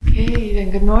Okay, then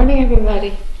good morning,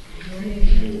 everybody. Good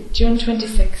morning. June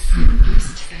 26th.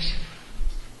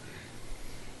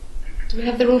 Do we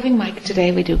have the roving mic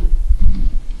today? We do.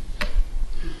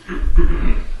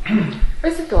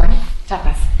 Where's it going?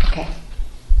 Tapas. Okay.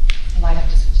 I might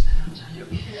have to switch that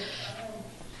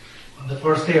on. On the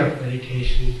first day of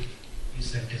meditation, you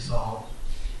said dissolve.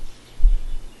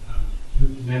 You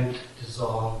meant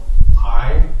dissolve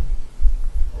I,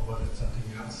 or was it something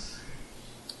else?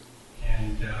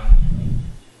 And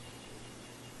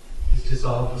is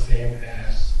dissolve the same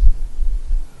as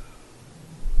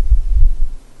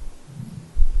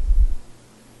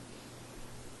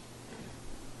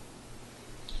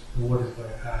the word is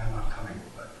not coming,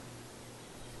 but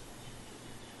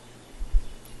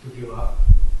to give up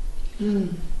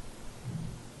and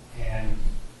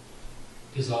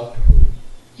dissolve to who?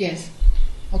 Yes.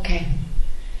 Okay.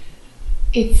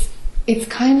 It's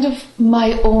kind of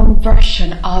my own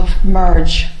version of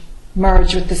merge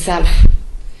with the self.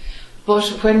 But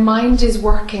when mind is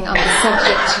working on the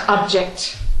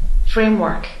subject-object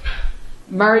framework,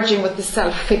 merging with the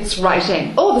self fits right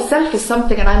in. Oh, the self is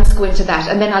something and I must go into that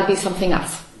and then I'll be something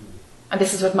else. And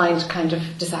this is what mind kind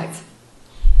of decides.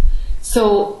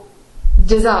 So,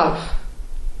 dissolve,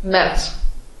 melt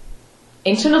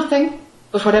into nothing,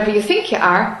 but whatever you think you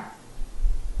are,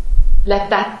 let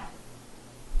that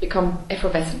become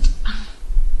effervescent.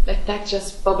 Let that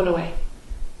just bubble away.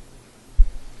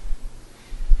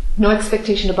 No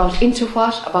expectation about into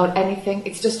what, about anything.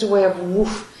 It's just a way of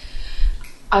woof.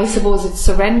 I suppose it's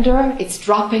surrender, it's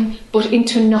dropping, but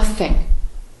into nothing.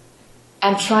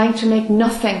 And trying to make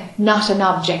nothing not an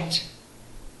object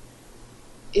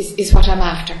is what I'm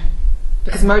after.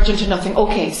 Because merge into nothing.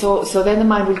 Okay, so then the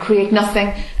mind will create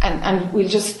nothing and we'll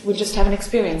just have an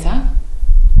experience, huh?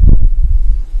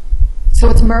 So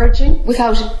it's merging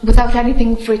without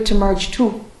anything for it to merge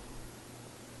to.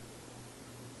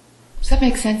 Does that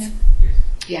make sense? Yes.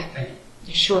 Yeah.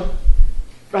 You sure?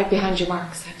 Right behind your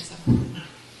marks.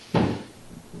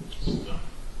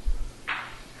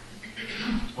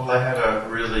 Well, I had a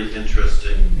really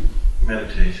interesting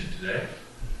meditation today.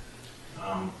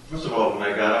 First of all, when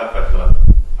I got up, I thought,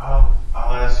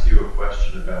 I'll ask you a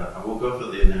question about, I will go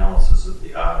through the analysis of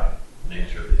the I,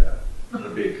 nature of the I.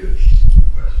 That'll be a good question.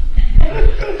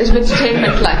 It's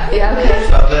entertainment like, yeah. Okay.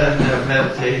 So then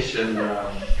meditation,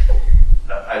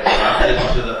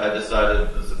 I decided,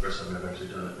 this is the first time I've actually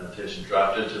done a meditation,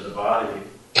 dropped into the body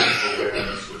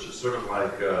awareness, which is sort of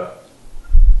like, the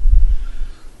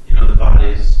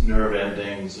body's nerve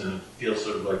endings, and it feels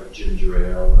sort of like ginger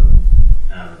ale,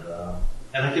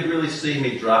 and I could really see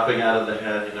me dropping out of the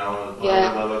head, blah, blah,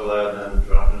 blah, blah, blah, and then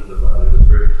dropping into the body. It was a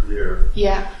very clear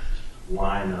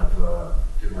line of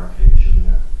demarcation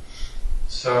there.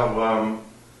 So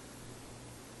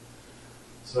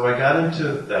I got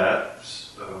into that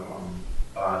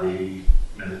body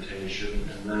meditation,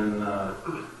 and then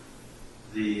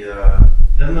the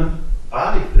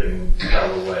body thing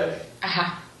fell away.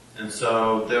 Uh-huh. And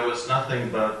so there was nothing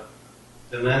but,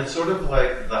 and then sort of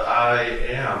like the I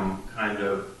am kind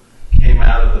of came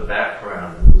out of the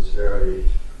background and was very,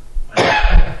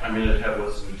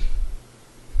 wasn't,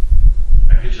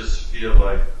 I could just feel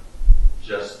like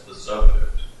just the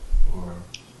subject, or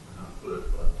how to put it,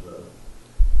 but,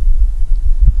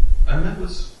 and that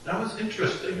was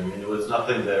interesting. It was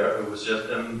nothing there, it was just,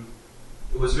 and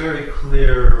it was very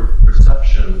clear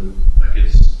perception. I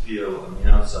could feel on the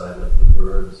outside, like the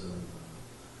birds, and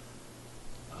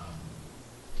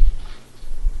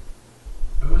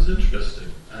it was interesting.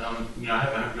 I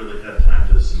haven't really had time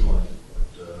to assimilate it,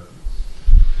 but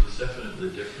it was definitely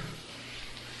different.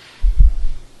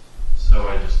 So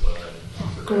I just thought I'd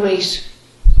offer that. Great.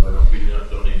 So we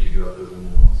don't need to go through the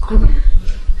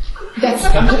analysis.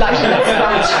 I'm delighted.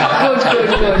 That's good.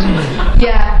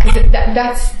 Yeah,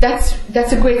 because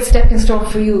that's a great stepping stone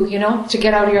for you, to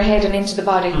get out of your head and into the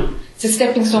body. It's a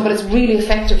stepping stone, but it's really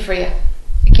effective for you.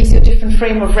 It gives you a different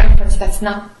frame of reference that's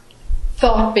not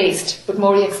thought-based, but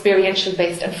more experiential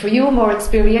based. And for you, more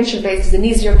experiential based is an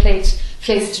easier place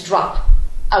to drop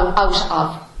out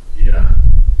of. Yeah,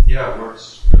 it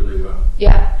works really well.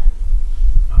 Yeah.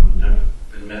 I've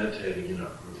been meditating, for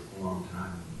a long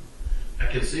time. I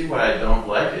can see why I don't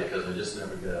like it, because I just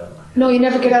never get out of my head. No, you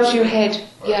never get out of your head.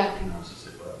 Yeah. It's just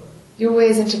like, your way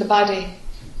is into the body.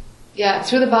 Yeah,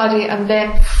 through the body, and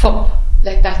then thump,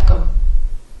 let that go.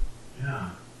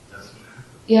 Yeah, that's what happened.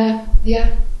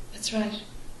 Yeah, that's right.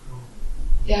 Cool.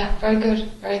 Yeah, very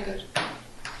good.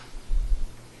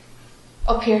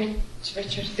 Up here to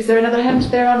Richard. Is there another hand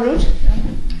there en route? No.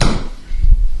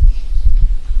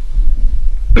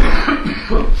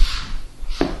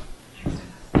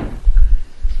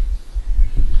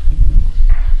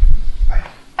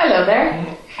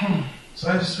 So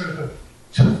I just sort of have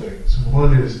two things.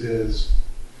 One is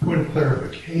point of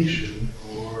clarification,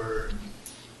 or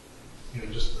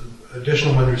just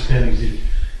additional understanding.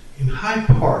 In Hyde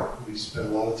Park, we spent a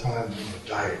lot of time on a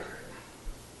diagram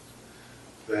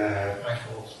that High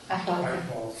Falls. High High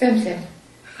Falls. Same.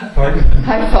 pardon?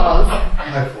 High Falls.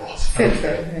 High Falls.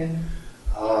 Same.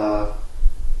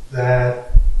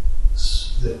 That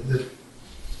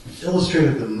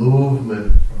illustrated the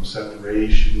movement from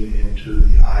separation into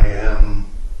the I am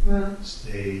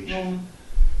stage, and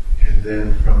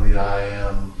then from the I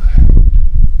am back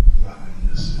to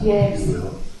nothingness, Yes. if you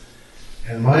will.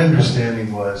 And my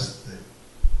understanding was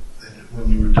that when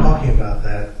you were talking about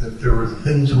that there were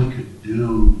things we could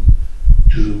do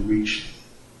to reach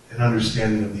an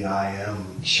understanding of the I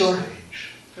am Sure.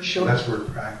 stage. For sure. That's where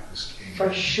practice came For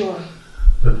in. sure.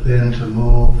 But then to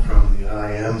move from the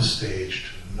I am stage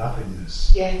to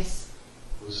nothingness Yes.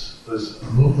 was a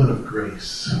movement of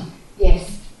grace.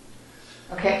 Yes.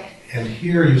 Okay. And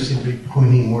here you seem to be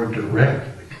pointing more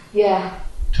directly Yeah.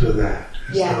 to that,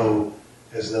 Yeah.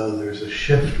 as though there's a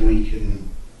shift we can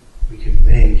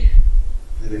make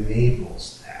that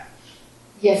enables that.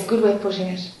 Yes, good way of putting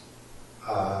it.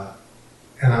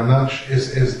 And I'm not sure,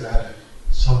 is that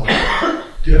somewhat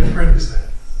different? Is that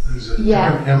there's a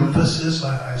different emphasis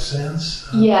I sense?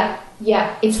 Yeah.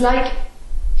 It's like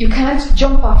you can't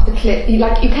jump off the cliff. You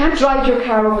can't drive your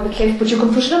car over the cliff, but you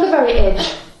can push it on the very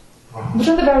edge. Push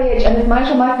it on the very edge, and it might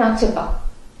or might not tip up.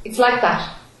 It's like that.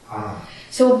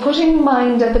 So putting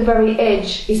mind at the very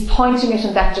edge is pointing it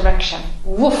in that direction.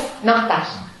 Woof, not that.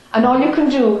 And all you can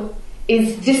do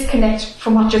is disconnect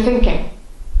from what you're thinking.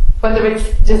 Whether it's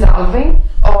dissolving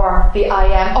or the I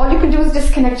am, all you can do is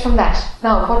disconnect from that.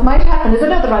 Now, what might happen is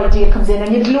another idea comes in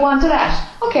and you glue onto that.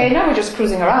 Okay, now we're just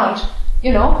cruising around,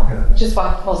 which is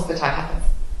what most of the time happens.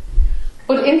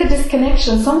 But in the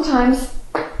disconnection, sometimes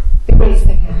the grace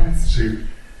thing happens. So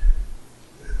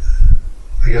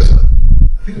I guess,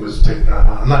 I think it was,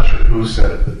 I'm not sure who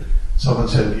said it, but someone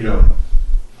said,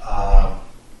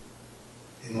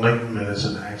 enlightenment is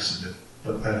an accident,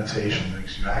 but meditation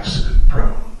makes you accident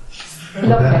prone. Lovely.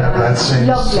 That same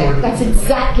Lovely. sort of- That's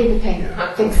exactly the thing. Yeah.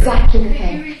 That's exactly the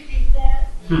Can you thing.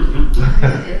 repeat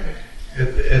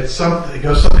that? It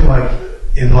goes something like,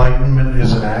 enlightenment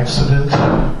is an accident,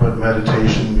 but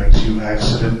meditation makes you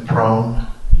accident prone,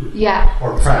 Yeah.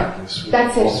 or practice.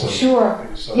 That's it. also Sure.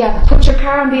 is something. Yeah. Put your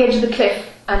car on the edge of the cliff,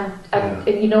 and Yeah.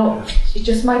 it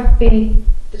just might be,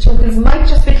 the chunkles might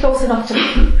just be close enough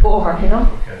to go over.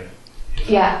 Okay.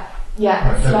 Yeah.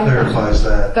 Right, It's that like clarifies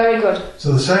that. Very good.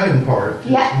 So the second part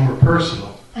is more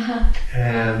personal,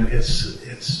 and it's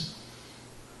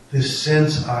this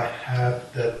sense I have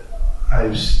that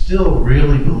I still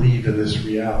really believe in this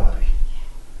reality,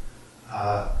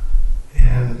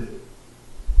 and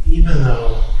even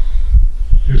though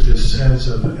there's this sense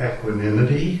of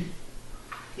equanimity,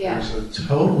 there's a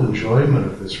total enjoyment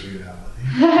of this reality.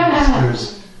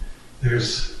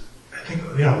 There's I think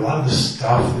a lot of the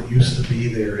stuff that used to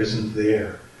be there isn't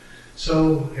there.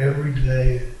 So every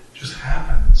day it just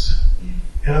happens.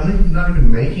 And I'm not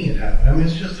even making it happen. I mean,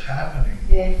 it's just happening.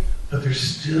 Yes. But there's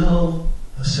still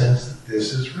a sense that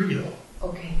this is real.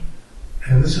 Okay.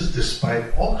 And this is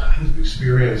despite all kinds of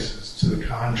experiences to the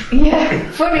contrary.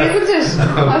 Yeah. Funny, isn't it?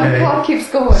 How the Okay. clock keeps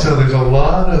going. So there's a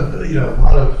lot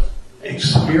of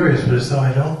experience, but as though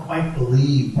I don't quite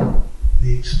believe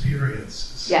the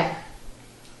experiences. Yeah.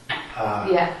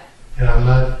 And I'm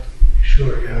not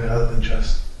sure, other than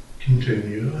just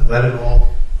continue, let it all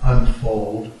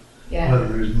unfold, Yeah. whether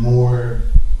there's more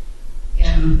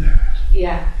Yeah. to that.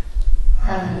 Yeah.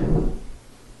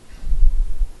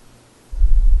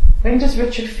 When does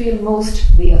Richard feel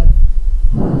most real?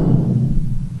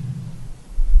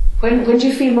 When do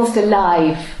you feel most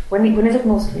alive? When is it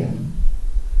most real?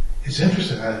 It's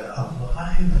interesting,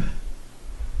 alive.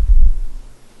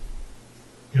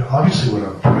 Obviously when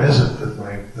I'm present with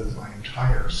my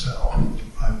entire self,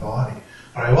 my body,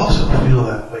 but I also feel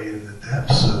that way in the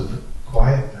depths of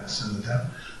quietness and the depth.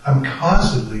 I'm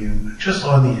constantly just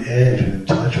on the edge and in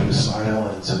touch with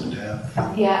silence and depth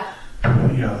and, Yeah.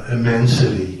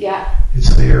 Immensity. Yeah.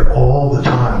 It's there all the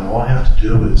time. All I have to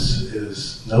do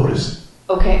is notice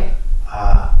it. Okay.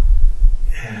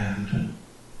 And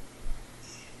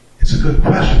it's a good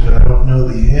question, but I don't know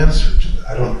the answer to that.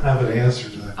 I don't have an answer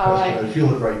to that All question. right. I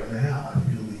feel it right now. I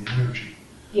feel the energy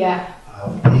Yeah.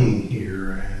 of being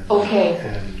here.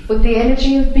 And But the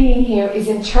energy of being here is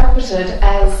interpreted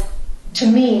as to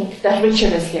mean that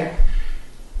Richard is here.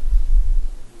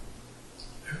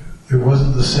 there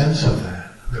wasn't the sense of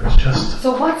that. There was just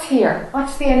So what's here?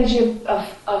 What's the energy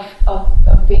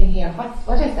of being here?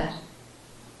 What is that?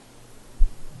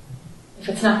 If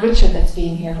it's not Richard that's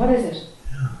being here, what is it?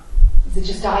 Yeah. Is it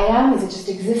just I am? Is it just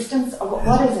existence? Or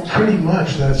what is it? Pretty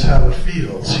much that's how it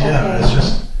feels. Yeah, Okay. it's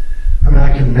just, I mean,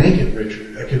 I can make it,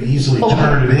 Richard. I can easily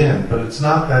turn it in, but it's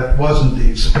not, that wasn't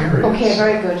the experience. Okay,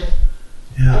 very good.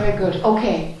 Yeah. Very good.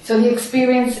 Okay. So the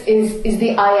experience is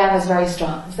the I am is very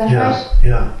strong. Is that Yeah, right?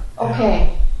 yeah.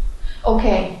 Okay.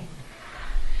 Okay.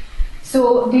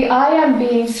 So the I am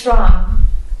being strong,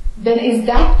 then is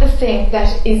that the thing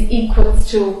that is equal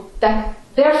to that,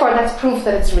 therefore that's proof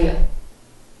that it's real?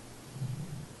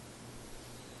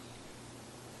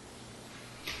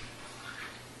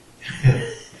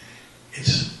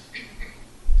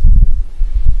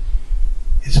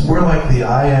 It's more like the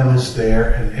I am is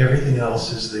there and everything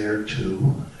else is there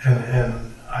too,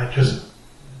 and I just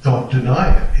don't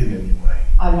deny it in any way.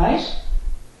 All right.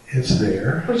 It's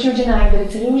there. But you're denying that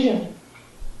it's illusion.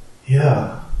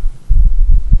 Yeah.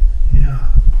 Yeah.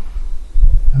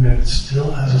 I mean, it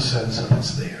still has a sense of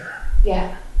it's there.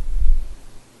 Yeah.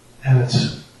 And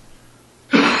it's...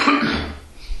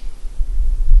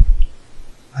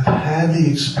 I've had the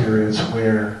experience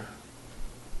where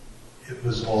it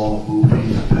was all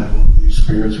moving. I've had the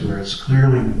experience where it's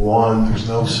clearly one, there's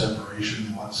no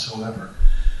separation whatsoever.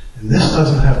 And this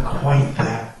doesn't have quite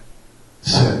that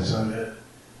sense. I mean,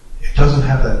 it doesn't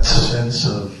have that sense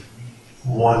of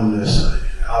oneness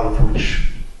out of which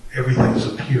everything's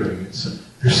appearing.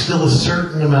 There's still a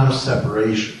certain amount of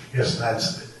separation. I guess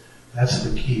that's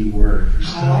the key word. There's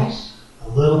still a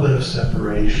little bit of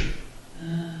separation.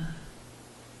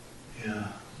 Yeah.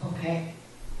 Okay.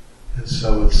 And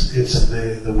so it's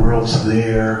the world's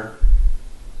there.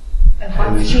 And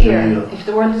what's it's here? real. If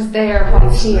the world is there,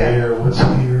 what's here? There, what's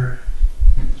here?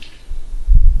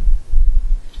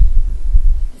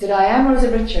 Is it I am or is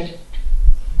it Richard?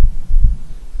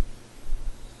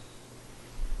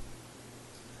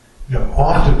 You know,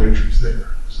 often Richard's there.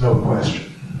 There's no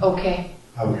question. Okay.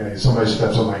 Okay, somebody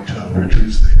steps on my toe,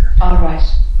 Richard's there. All right.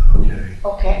 Okay.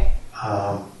 Okay.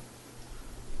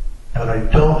 But I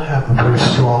don't have a very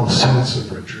strong sense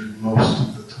of Richard most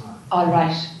of the time. All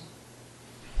right.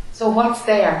 So what's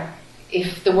there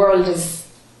if the world is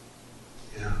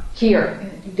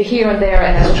here, the here and there,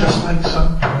 and it's just like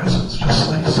some presence, just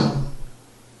like some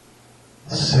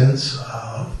sense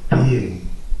of being.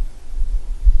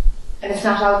 And it's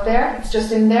not out there; it's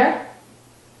just in there.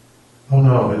 Oh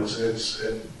no! It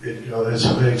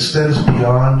extends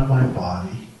beyond my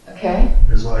body. Okay.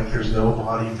 There's no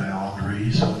body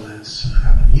boundaries when that's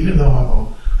happening. Even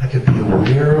though I could be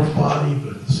aware of body,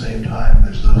 but at the same time,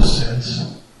 there's no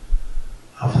sense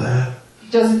of that.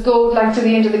 Does it go like to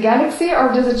the end of the galaxy, or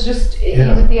does it just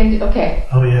Yeah. at the end? Okay.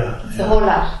 Oh yeah. It's a whole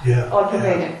lot. Yeah. All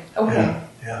pervading. Okay.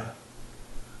 Yeah.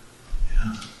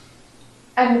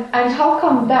 And how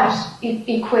come that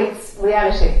equates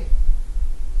reality?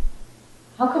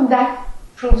 How come that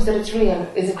proves that it's real?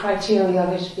 Is a criteria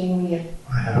of it being real?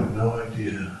 I have no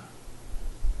idea.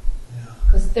 Yeah.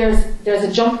 Because there's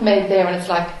a jump made there, and it's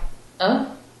like, huh?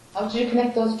 How did you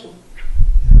connect those two?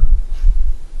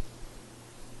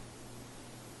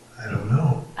 I don't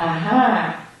know.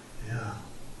 Aha! Yeah.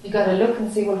 You got to look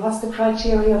and see. Well, what's the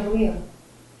criteria of real?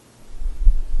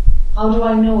 How do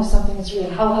I know something is real?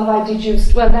 How have I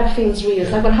deduced? Well, that feels real.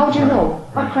 It's like, well, how do you know?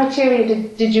 What criteria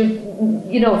did you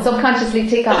subconsciously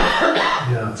take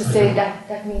off to say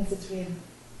that means it's real?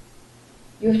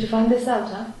 You have to find this out,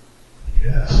 huh?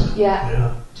 Yes.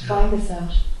 Yeah. To find this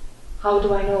out. How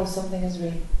do I know something is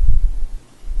real?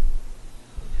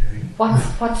 Okay.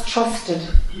 What's trusted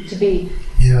to be?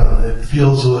 Yeah, it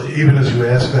feels, even as you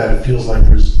ask that, it feels like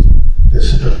there's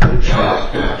this habitual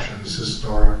connection, this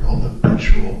historical,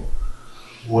 habitual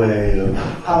way of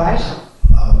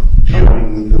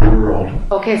viewing the world.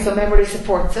 Okay, so memory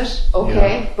supports it.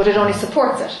 Okay, but it only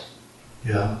supports it.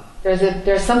 Yeah.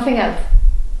 There's something else.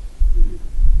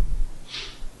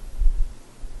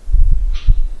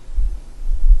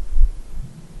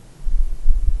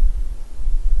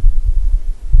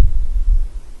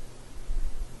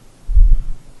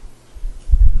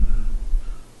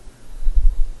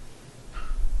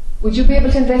 Would you be able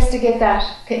to investigate that?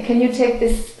 Can you take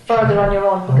this further on your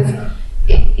own? Because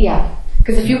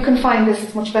because if you can find this,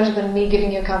 it's much better than me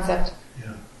giving you a concept.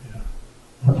 Yeah.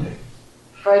 Okay.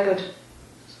 Very good.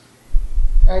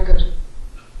 Very good.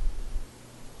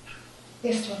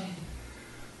 Yes, Tony.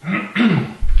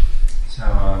 So,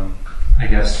 I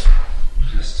guess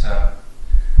just to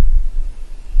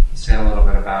say a little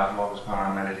bit about what was going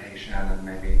on in meditation and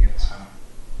maybe get some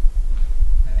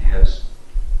ideas.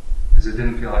 Because it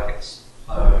didn't feel like it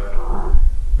flowed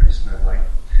pretty smoothly.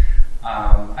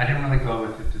 I didn't really go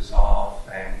with the dissolve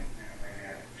thing. Maybe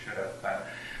I should have, but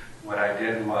what I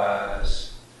did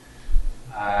was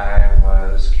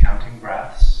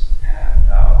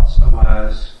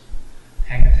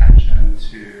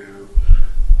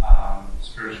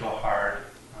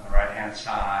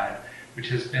which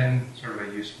has been sort of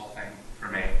a useful thing for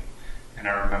me. And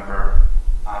I remember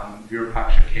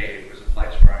Virupaksha Cave was a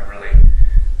place where I really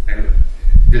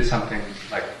did something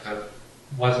like that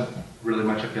wasn't really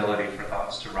much ability for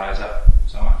thoughts to rise up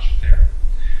so much there.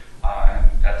 And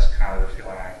that's kind of the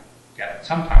feeling I get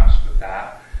sometimes with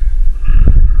that.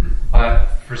 But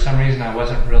for some reason I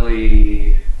wasn't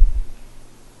really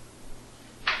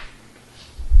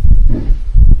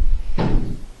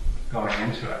going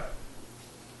into it.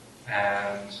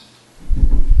 And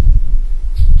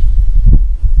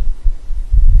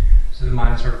so the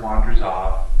mind sort of wanders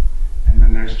off, and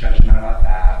then there's judgment about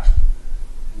that.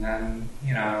 And then,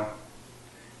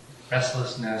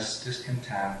 restlessness,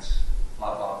 discontent,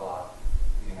 blah, blah, blah,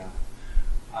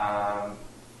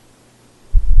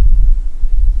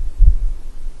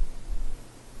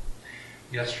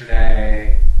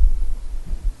 Yesterday,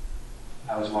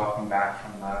 I was walking back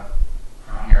from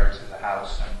here to the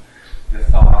house, and the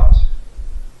thought,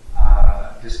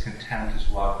 discontent is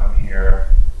welcome here,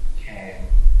 came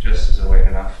just as a way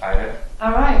to not fight it.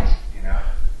 All right.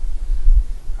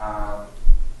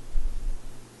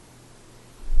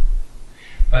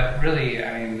 But really,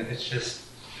 it's just,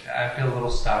 I feel a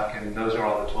little stuck, and those are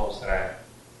all the tools that I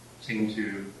seem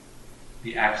to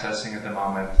be accessing at the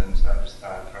moment, and so I just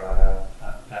thought I'd throw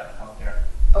that out there.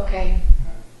 Okay.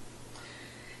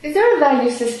 Is there a value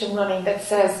system running that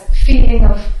says feeling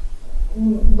of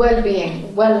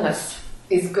well-being, wellness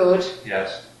is good?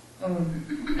 Yes. Can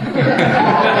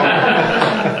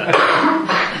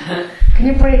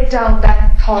you break down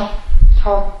that thought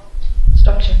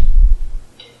structure?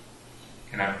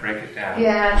 Can I break it down?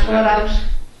 Yeah, throw it out.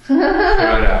 Throw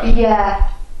it out.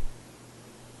 Yeah.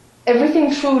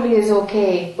 Everything truly is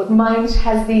okay, but mind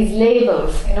has these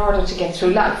labels in order to get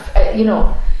through life.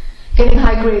 Getting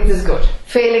high grades is good.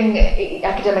 Failing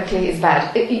academically is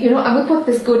bad. And we put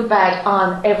this good, bad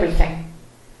on everything.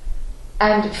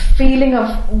 And feeling of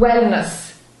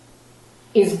wellness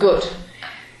is good.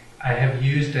 I have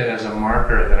used it as a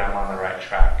marker that I'm on the right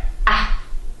track.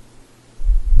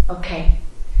 Okay.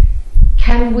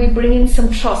 Can we bring in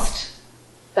some trust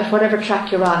that whatever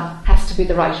track you're on has to be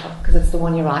the right one, because it's the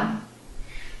one you're on?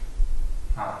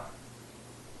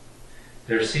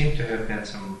 There seem to have been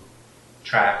some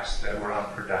tracks that were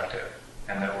unproductive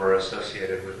and that were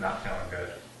associated with not feeling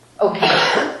good. Okay.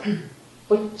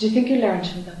 What do you think you learned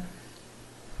from them?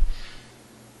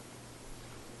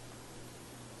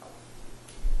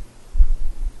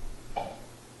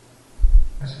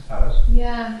 I suppose.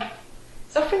 Yeah.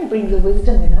 Suffering brings the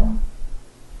wisdom,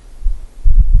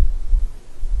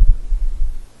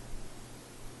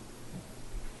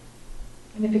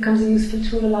 And it becomes a useful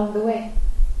tool along the way.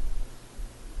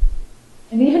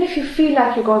 And even if you feel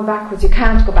like you're going backwards, you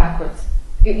can't go backwards.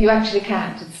 You actually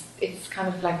can't. It's kind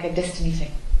of like a destiny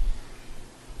thing.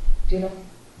 Do you know?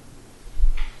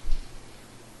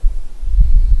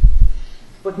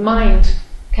 But mind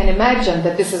can imagine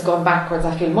that this is going backwards.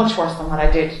 I feel much worse than what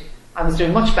I did. I was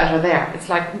doing much better there. It's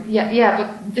like,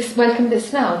 yeah, but welcome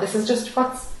this now. This is just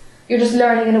you're just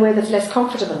learning in a way that's less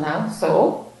comfortable now.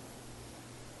 So,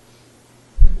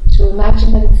 to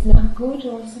imagine that it's not good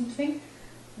or something,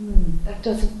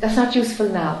 that's not useful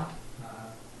now.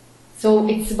 So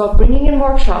it's about bringing in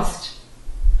more trust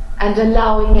and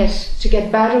allowing it to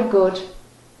get bad or good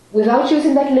without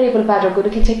using that label bad or good.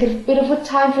 It'll take a bit of a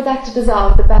time for that to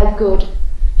dissolve, the bad good,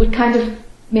 but kind of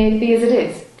may it be as it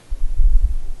is.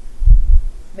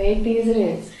 May it be as it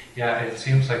is. Yeah, it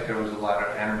seems like there was a lot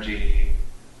of energy,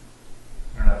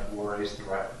 I don't know if worry is the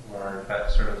right word,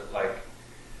 but sort of like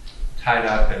tied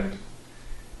up in,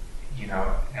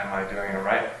 am I doing it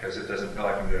right? Because it doesn't feel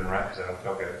like I'm doing it right because I don't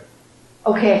feel good.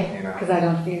 Okay, because I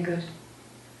don't feel good.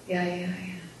 Yeah.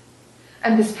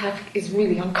 And this path is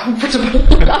really uncomfortable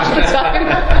a lot of the time.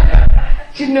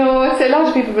 I'd say a lot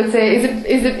of people would say,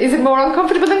 is it more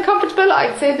uncomfortable than comfortable?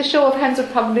 I'd say the show of hands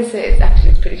would probably say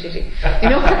it's pretty shitty.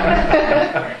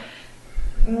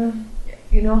 And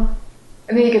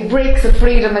then you get breaks of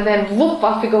freedom and then whoop,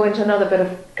 off you go into another bit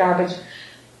of garbage.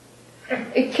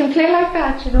 It can play like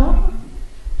that,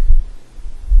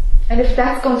 And if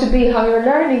that's going to be how your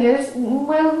learning is,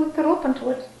 well, get open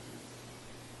to it.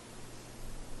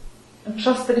 And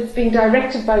trust that it's being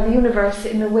directed by the universe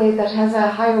in a way that has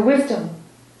a higher wisdom.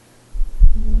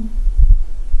 It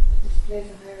displays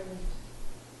a higher wisdom.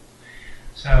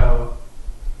 So,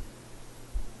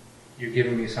 you're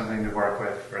giving me something to work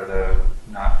with for the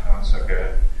not feeling so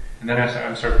good. And then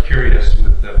I'm sort of curious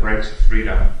with the breaks of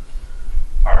freedom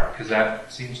part, because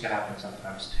that seems to happen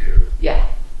sometimes too. Yeah.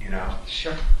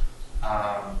 Sure.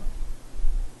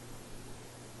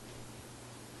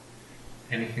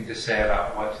 Anything to say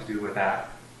about what to do with that?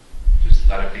 Just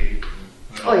let it be.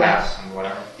 Oh, yeah. pass and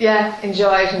whatever. Yeah,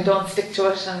 enjoy it and don't stick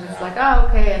to it, and it's like,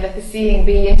 okay, and let the seeing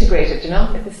be integrated,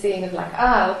 Let the seeing is like,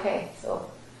 okay, so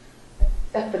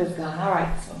that bit is gone,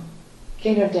 alright, so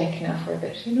clean your deck now for a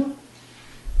bit,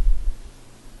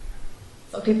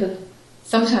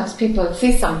 Sometimes people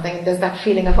see something and there's that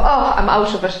feeling of, I'm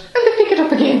out of it, and they pick it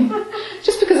up again,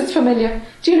 just because it's familiar.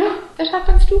 Do you know that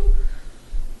happens too?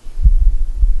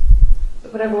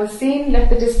 But whatever was seen, let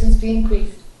the distance be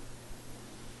increased.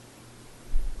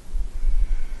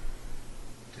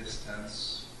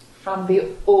 Distance. From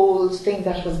the old thing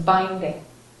that was binding,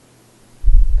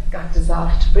 that got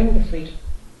dissolved to bring the freedom.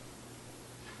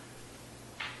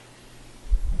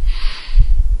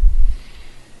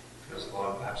 Feels a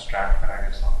little abstract, but I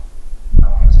guess I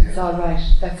want to see it.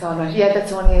 That's all right. Yeah,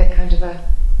 that's only a kind of a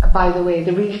by the way.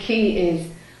 The real key is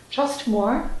trust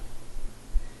more,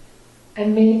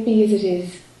 and may it be as it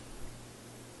is.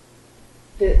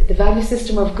 The value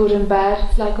system of good and bad,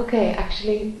 it's like, okay,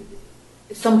 actually,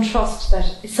 some trust that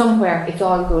somewhere it's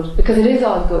all good, because it is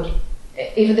all good.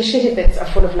 Even the shitty bits are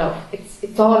full of love.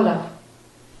 It's all love.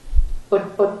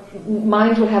 But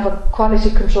mind will have a quality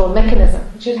control mechanism,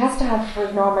 which it has to have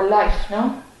for normal life,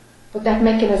 no? But that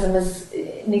mechanism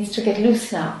needs to get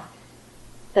loose now.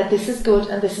 That this is good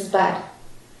and this is bad.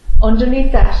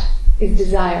 Underneath that is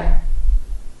desire.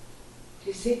 Do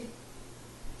you see?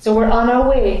 So we're on our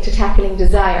way to tackling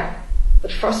desire.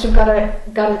 But first we've got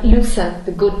to loosen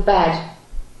the good bad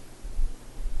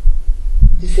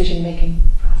decision making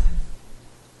process.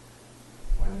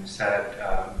 When you said,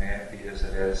 may it be as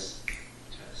it is,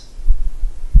 just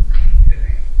hit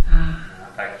me.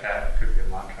 Like that could be a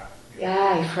mantra.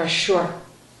 Yeah, for sure.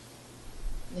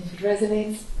 And if it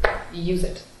resonates, use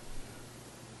it.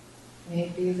 May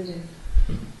it be as it is.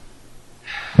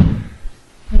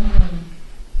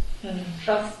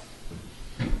 Trust.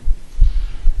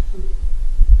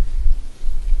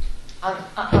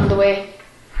 On the way.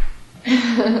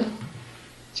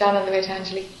 John, on the way to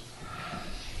Angelique.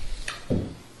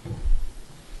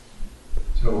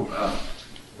 So,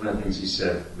 one of the things you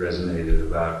said resonated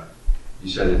about, you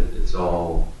said it's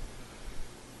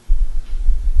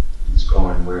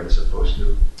going where it's supposed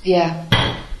to. Yeah.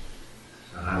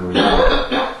 So how do we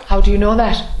know? How do you know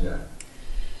that? Yeah.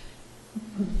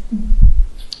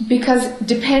 Because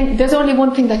there's only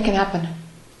one thing that can happen.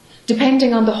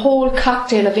 Depending on the whole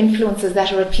cocktail of influences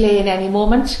that are at play in any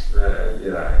moment.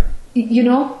 Yeah. You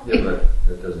know? Yeah, but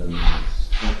that doesn't mean it's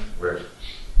where.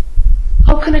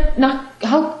 How can it not?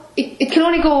 It can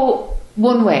only go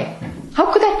one way.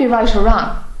 How could that be right or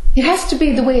wrong? It has to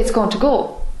be the way it's going to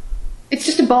go. It's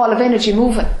just a ball of energy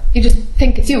moving. You just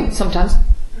think it's you sometimes.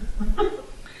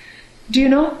 Do you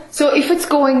know? So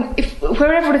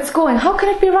wherever it's going, how can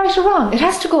it be right or wrong? It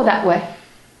has to go that way.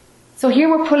 So here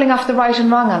we're pulling off the right and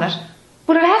wrong on it.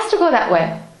 But it has to go that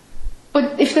way.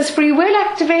 But if there's free will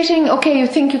activating, okay, you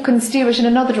think you can steer it in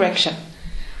another direction.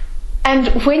 And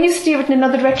when you steer it in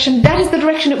another direction, that is the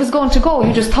direction it was going to go.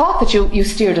 You just thought that you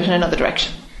steered it in another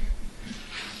direction.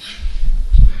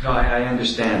 No, I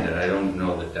understand that. I don't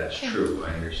know that that's true.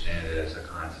 I understand it as a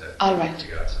concept. All right.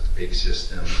 You got such a big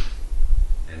system,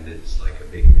 and it's like a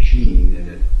big machine, and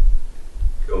it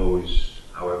goes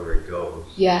however it goes.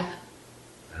 Yeah.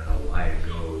 I don't know why it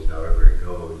goes however it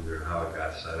goes, or how it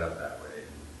got set up that way.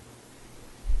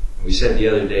 And we said the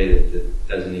other day that it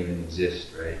doesn't even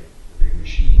exist, right? The big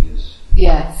machine is...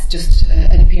 Yeah, it's just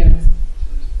an appearance.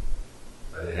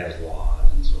 But it has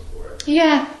laws and so forth.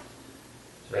 Yeah.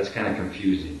 So that's kind of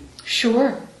confusing.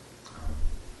 Sure.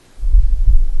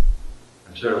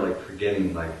 I'm sort of like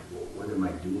forgetting, like, what am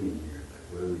I doing here? Like,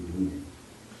 what are we doing?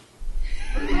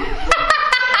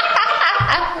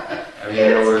 I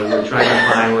mean, we're trying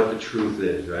to find what the truth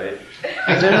is, right?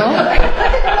 I don't know.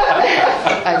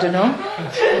 I don't know. I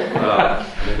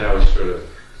mean, that was sort of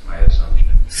my assumption.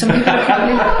 Some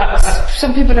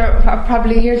people are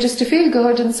probably here just to feel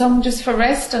good, and some just for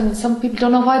rest, and some people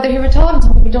don't know why they're here at all, and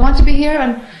some people don't want to be here,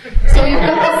 and so you've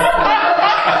got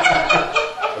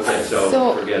this. Okay,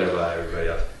 so forget about everybody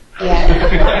else. Yeah.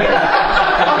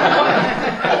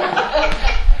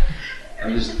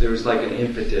 There was like an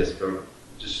impetus for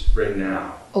just right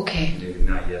now. Okay. Maybe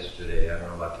not yesterday, I don't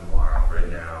know about tomorrow, right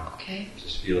now. Okay. It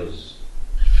just feels,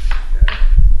 I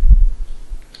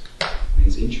mean,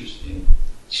 it's interesting.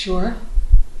 Sure.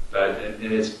 But,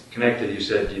 and it's connected, you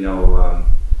said, I've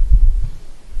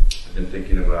been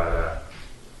thinking about,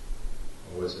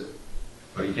 what was it?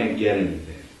 Oh, you can't get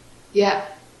anything. Yeah.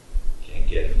 You can't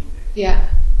get anything. Yeah.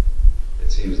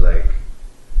 It seems like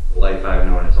the life I've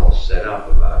known, it's all set up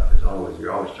about,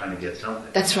 you're always trying to get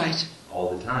something. That's right.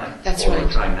 All the time. That's or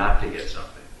right. trying not to get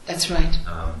something. That's right.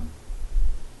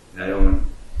 And I don't,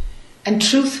 and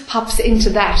truth pops into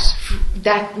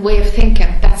that way of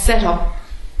thinking, that setup.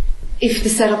 If the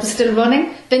setup is still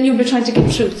running, then you'll be trying to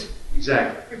get truth.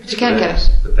 Exactly. But you can't get it.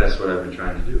 But that's what I've been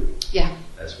trying to do. Yeah.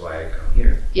 That's why I come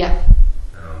here. Yeah.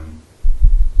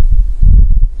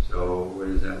 So where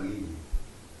does that lead you?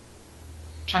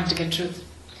 Trying to get truth.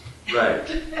 Right.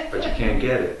 But you can't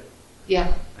get it.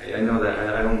 Yeah. I know that.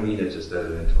 I don't mean it just as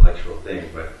an intellectual thing,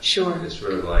 but sure. It's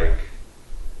sort of like,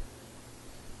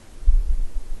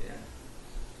 yeah.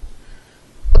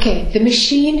 Okay, the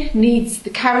machine needs the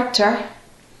character,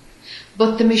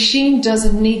 but the machine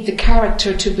doesn't need the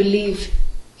character to believe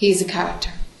he's a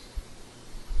character.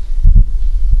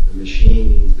 The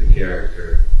machine needs the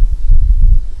character,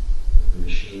 but the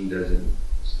machine doesn't.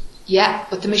 Yeah,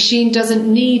 but the machine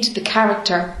doesn't need the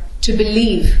character to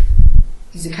believe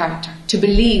he's a character, to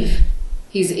believe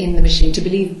he's in the machine, to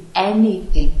believe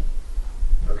anything.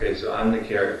 Okay, so I'm the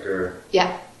character.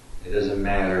 Yeah. It doesn't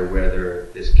matter whether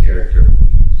this character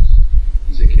believes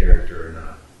he's a character or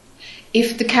not.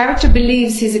 If the character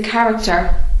believes he's a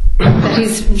character, that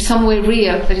he's in some way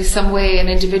real, that he's some way an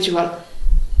individual,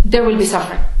 there will be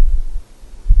suffering.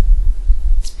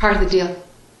 It's part of the deal.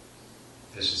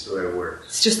 This is the way it works.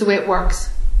 It's just the way it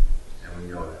works. And we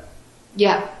know that.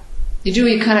 Yeah. You do,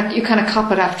 you kind of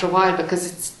cop it after a while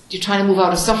because you're trying to move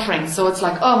out of suffering. So it's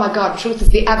like, oh my God, truth is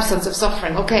the absence of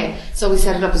suffering. Okay, so we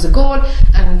set it up as a goal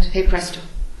and hey presto.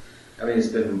 I mean, it's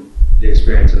been the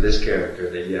experience of this character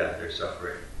that, yeah, they're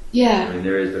suffering. Yeah. I mean,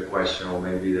 there is the question, well,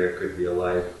 maybe there could be a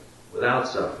life without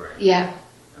suffering. Yeah.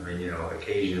 I mean,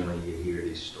 occasionally you hear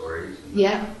these stories. And,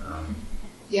 yeah.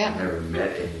 Yeah. I've never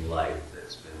met any life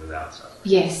that's been without suffering.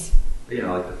 Yes.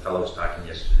 Like the fellow was talking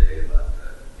yesterday about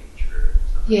nature and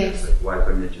stuff. Yes. Like, why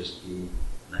couldn't it just be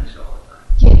nice all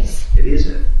the time? Yes. It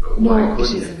isn't, but why no,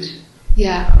 couldn't it it isn't. be?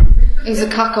 Yeah. It was a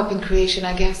cock up in creation,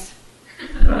 I guess.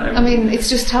 I mean, it's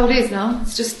just how it is now.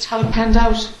 It's just how it panned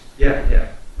out. Yeah.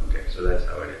 Okay, so that's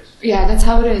how it is. Yeah, that's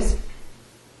how it is.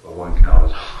 But one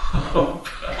cows hope.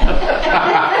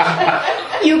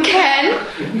 You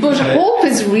can, but hope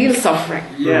is real suffering.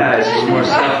 Yeah, it's just more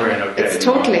suffering, okay. It's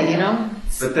totally,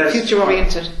 it's but that's future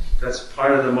oriented. That's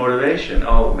part of the motivation.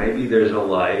 Oh, maybe there's a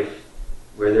life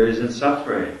where there isn't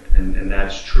suffering, and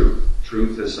that's truth.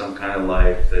 Truth is some kind of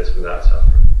life that's without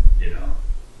suffering.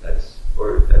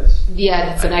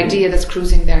 That's an idea that's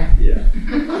cruising there. Yeah.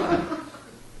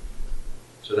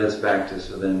 So that's back to,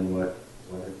 so then what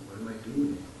am I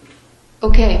doing?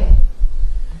 Okay.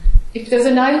 If there's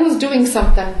an I who's doing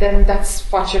something, then that's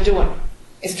what you're doing.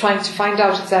 Is trying to find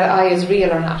out if that I is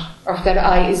real or not, or if that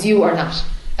I is you or not.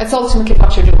 That's ultimately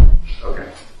what you're doing. Okay.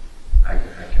 I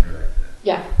can relate that.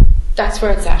 Yeah. That's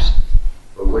where it's at.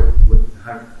 But what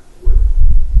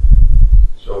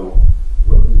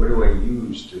do I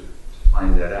use to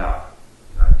find that out?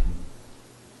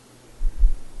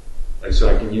 So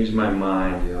I can use my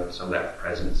mind, some of that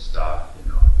present stuff,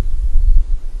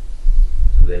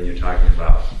 So then you're talking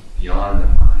about beyond the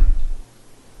mind.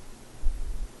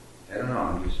 I don't know,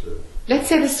 I'm just sort of... Let's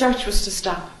say the search was to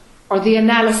stop, or the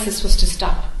analysis was to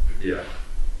stop. Yeah.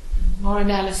 More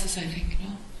analysis, I think,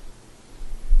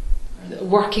 Or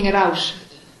working it out.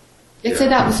 Let's say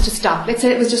that was to stop. Let's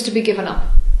say it was just to be given up.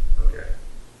 Okay.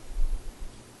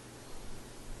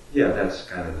 Yeah, that's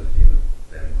kind of the feeling.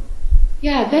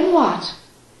 Yeah, then what?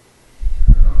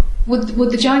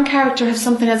 Would the John character have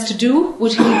something else to do?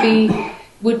 Would he be...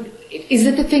 Is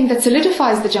it the thing that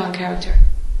solidifies the John character?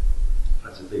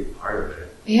 That's a big part of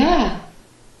it. Yeah.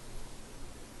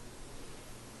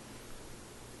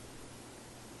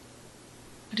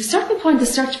 At a certain point, the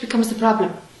search becomes the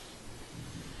problem.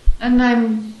 And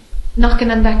I'm knocking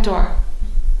on that door.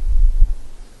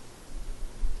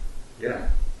 Yeah.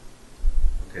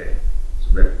 Okay.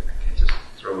 But I can't just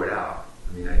throw it out.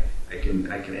 I mean,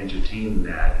 I can entertain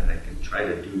that, and I can try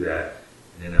to do that,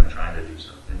 and then I'm trying to do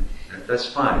something. That's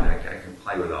fine. I can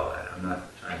play with all that. I'm not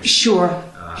trying to... Sure.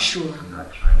 I'm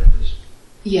not trying to just...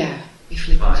 Yeah. Be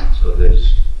flippant. Fine. So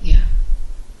there's... Yeah.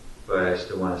 But I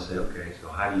still want to say, okay, so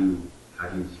how do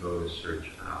you throw the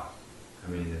search out? I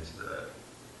mean,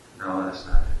 no, that's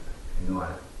not it. You know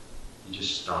what? You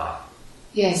just stop.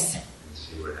 Yes. And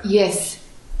see what happens. Yes.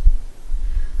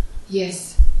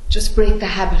 Yes. Just break the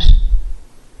habit.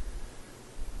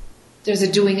 There's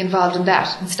a doing involved in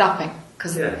that, and stopping,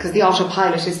 because the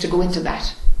autopilot is to go into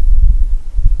that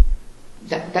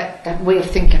way of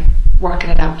thinking,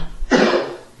 working it out.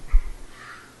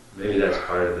 Maybe that's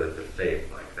part of the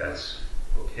faith, like that's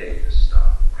okay to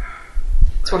stop.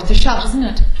 It's worth a shot, isn't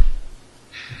it?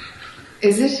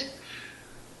 Is it?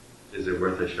 Is it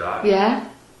worth a shot? Yeah?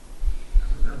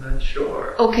 I'm not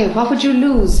sure. Okay, what would you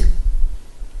lose?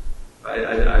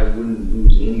 I wouldn't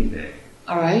lose losing anything.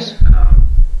 All right.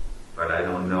 But I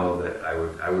don't know that I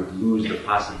would lose the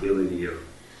possibility of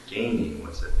gaining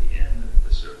what's at the end of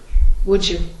the search. Would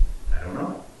you? I don't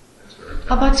know. That's what I'm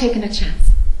How about taking a chance?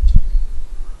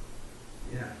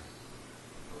 Yeah.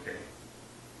 Okay.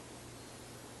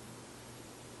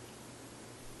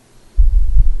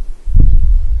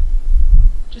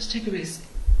 Just take a risk.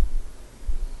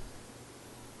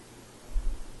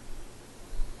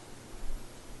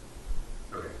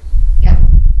 Okay. Yeah.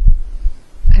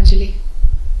 Anjali?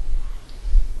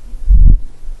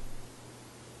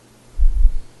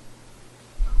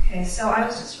 Okay, so I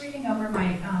was just reading over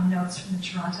my notes from the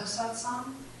Toronto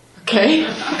satsang Okay.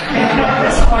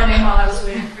 this morning while I was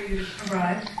waiting for you to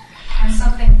arrive, and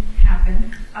something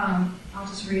happened. I'll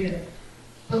just read it.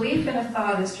 Belief in a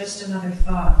thought is just another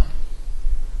thought.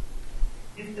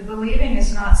 If the believing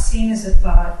is not seen as a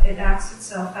thought, it acts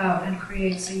itself out and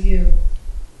creates a you.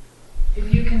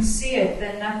 If you can see it,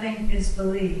 then nothing is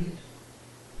believed.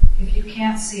 If you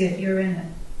can't see it, you're in it.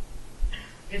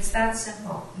 It's that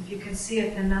simple. If you can see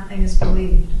it, then nothing is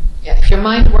believed. Yeah, if your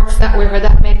mind works that way where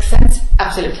that makes sense,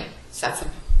 absolutely. It's that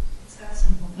simple. It's that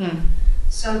simple. Mm.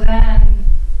 So then,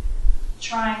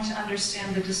 trying to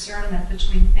understand the discernment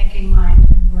between thinking mind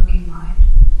and working mind.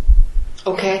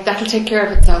 Okay, that'll take care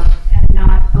of itself. And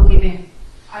not believing,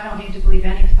 I don't need to believe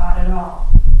any thought at all.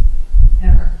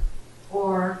 Ever.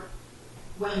 Or,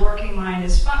 when working mind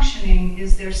is functioning,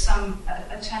 is there some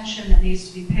attention that needs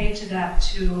to be paid to that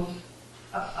to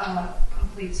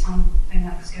complete something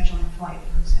like scheduling a flight,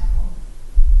 for example?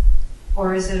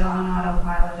 Or is it on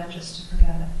autopilot and just to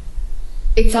forget it?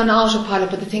 It's on autopilot,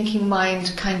 but the thinking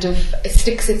mind kind of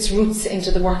sticks its roots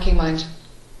into the working mind.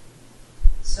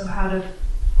 So how to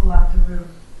pull out the root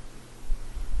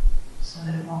so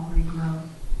that it won't regrow?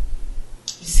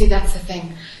 You see, that's the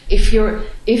thing. If you're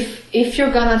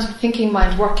gone onto the thinking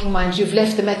mind, working mind, you've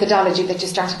left the methodology that you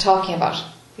started talking about,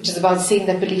 which is about seeing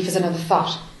that belief is another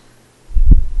thought.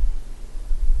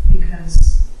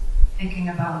 Because thinking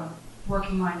about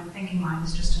working mind and thinking mind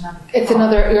is just another thought. It's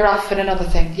another, you're off in another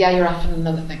thing. Yeah, you're off in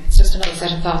another thing. It's just another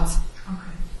set of thoughts.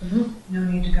 Okay. Mm-hmm. No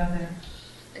need to go there.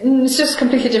 It's just a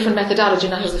completely different methodology,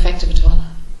 not as effective at all.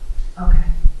 Okay.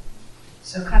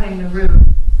 So cutting the root,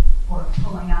 or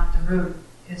pulling out the root,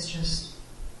 is just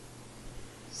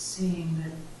seeing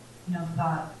that no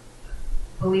thought,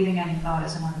 believing any thought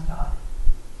is another thought.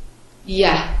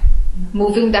 Yeah.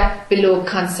 Moving that below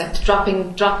concept,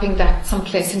 dropping that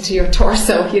someplace into your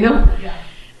torso, you know?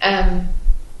 Yeah.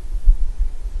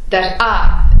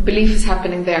 That belief is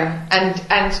happening there,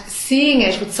 and seeing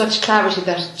it with such clarity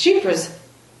that, jeepers,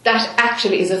 that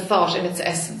actually is a thought in its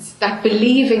essence. That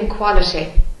believing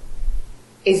quality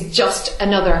is just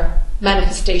another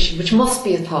manifestation, which must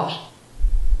be a thought.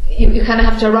 You kind of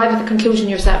have to arrive at the conclusion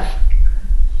yourself,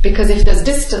 because if there's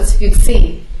distance, you'd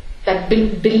see that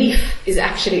belief is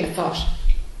actually a thought.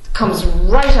 It comes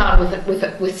right on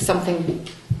with something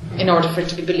in order for it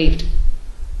to be believed.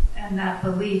 And that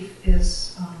belief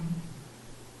is,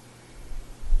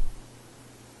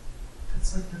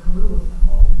 that's like the glue of the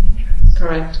whole matrix.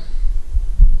 Correct.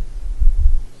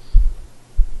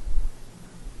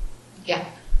 Yeah.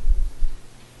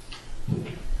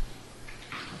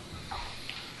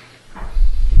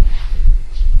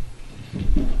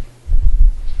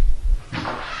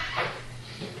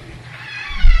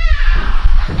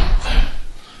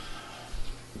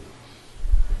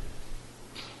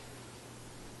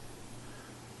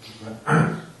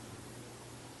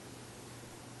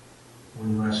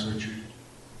 When you asked Richard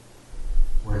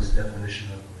what his definition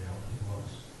of reality was,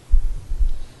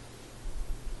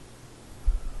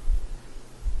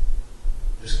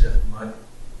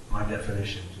 my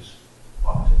definition just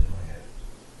popped into my head.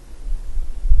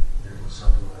 It was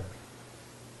something like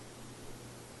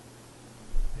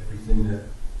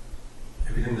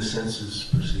everything the senses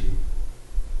perceive,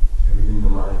 everything the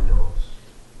mind knows,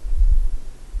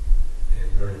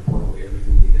 and very importantly,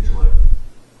 everything the intellect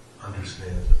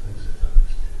understands or thinks it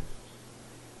understands,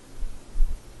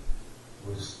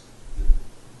 was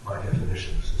my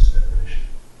definition, was this definition.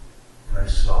 And I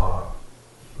saw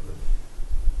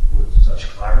with such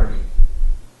clarity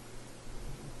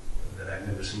that I've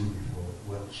never seen before,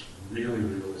 what's really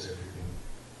real is everything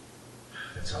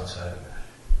that's outside of that.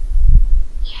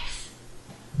 Yes.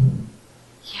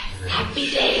 Yes.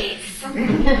 Happy days.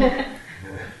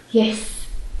 Yes.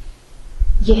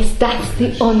 Yes, that's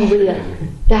the unreal.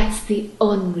 That's the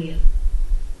unreal.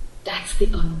 That's the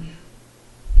unreal.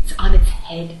 It's on its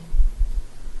head.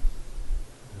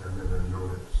 And I've never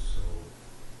known it so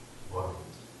well.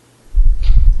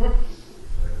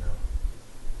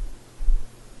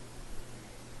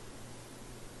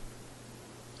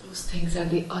 Those things things are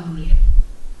the unreal,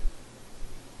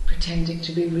 pretending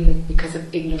to be real because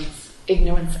of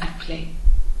ignorance at play,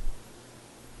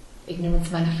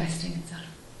 ignorance manifesting itself.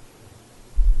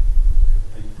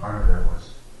 I think part of that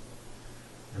was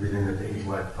everything that the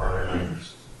intellect thought I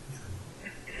understand,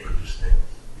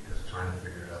 because trying to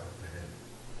figure it out in my head.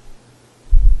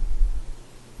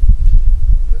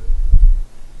 But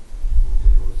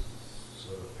it was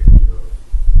sort of a picture of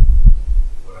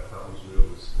what I thought was real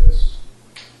was this,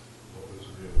 what was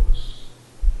real was.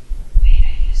 May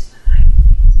I use the mic,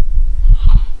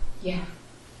 Yeah.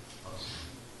 Outside.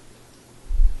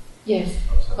 Yes.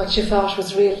 Outside. What you thought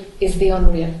was real is the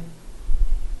unreal.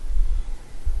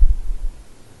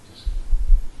 Just,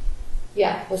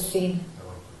 Yeah, was seen. I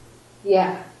like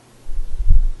Yeah.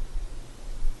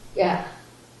 Yeah.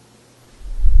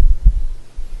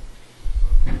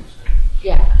 that.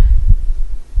 Yeah.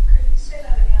 Could you say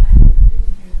that again? I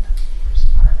didn't hear that first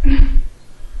part. I'm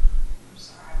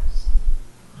sorry.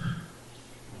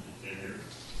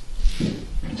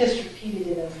 Just repeated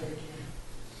it over again.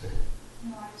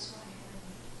 No, I just want to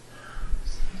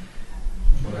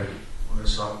hear it. When I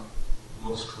saw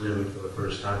most clearly for the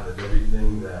first time that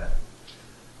everything that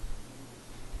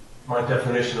my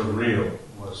definition of real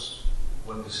was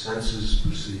what the senses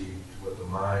perceived, what the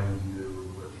mind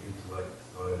knew, what the intellect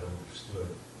thought it understood.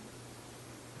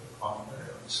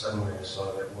 Suddenly I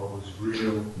saw that what was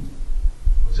real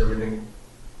was everything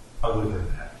other than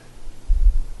that.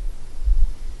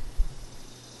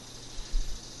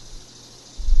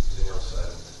 Everything outside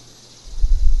of that.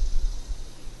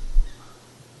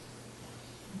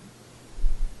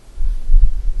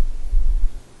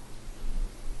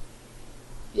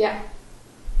 Yeah.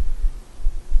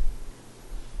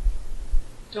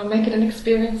 Don't make it an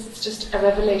experience, it's just a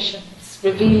revelation. It's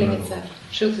revealing itself.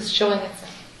 Truth is showing itself.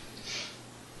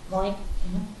 Maureen?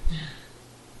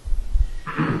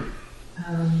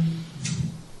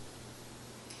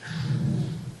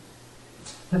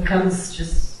 What comes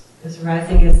just as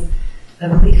arising is the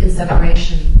belief in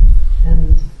separation,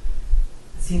 and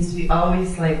it seems to be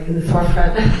always like in the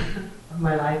forefront of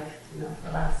my life, for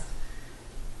the last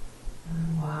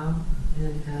while,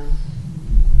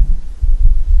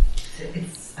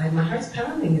 and my heart's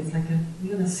pounding. It's like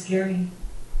a scary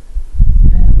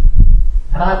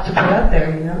thought to put out there,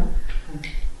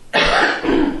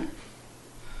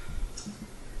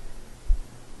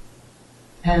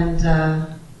 and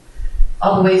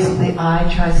all the ways the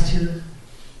I tries to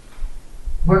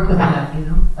work with that,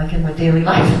 like in my daily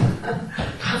life,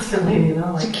 constantly,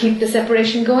 like, to keep the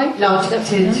separation going? No, to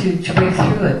break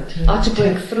through it. To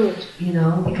break through it.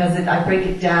 Because I break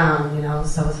it down,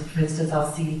 so for instance,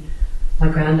 I'll see my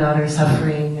granddaughter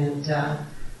suffering and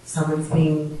someone's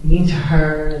being mean to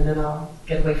her, and then I'll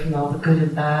get away from all the good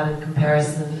and bad and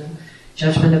comparison and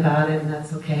judgment about it, and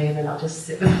that's okay, and then I'll just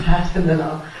sit with that, and then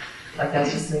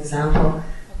that's just an example.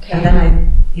 Okay. And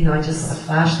then I just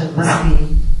flash that must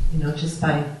be, just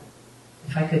by,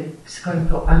 if I could sort of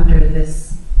go under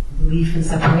this belief in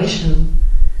separation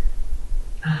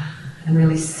and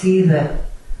really see that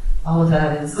all of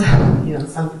that is,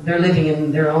 they're living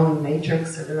in their own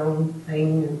matrix or their own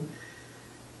thing,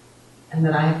 and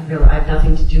that I have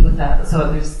nothing to do with that.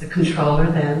 So there's the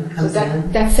controller then comes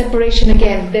in. That separation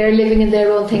again, they're living in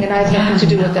their own thing and I have nothing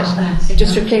to do with it. You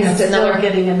just replaced another. Still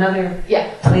getting another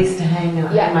place to hang in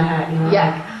my hat,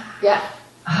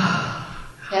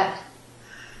 Yeah.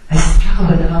 I struggle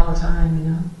with it all the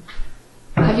time,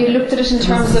 Have you looked at it in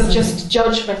terms of just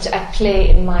judgment at play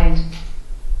in mind?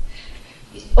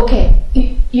 Okay,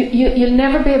 you'll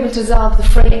never be able to solve the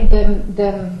frame,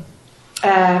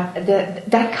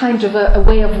 that kind of a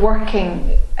way of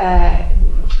working,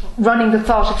 running the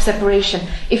thought of separation,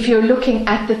 if you're looking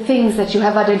at the things that you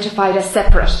have identified as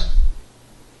separate.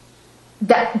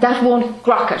 That won't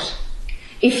grok it.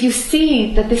 If you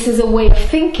see that this is a way of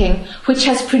thinking which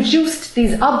has produced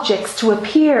these objects to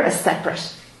appear as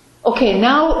separate, okay,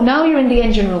 now you're in the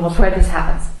engine room of where this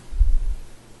happens.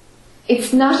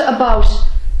 It's not about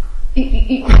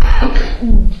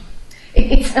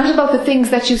it's not about the things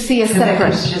that you see as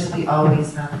separate. It could just be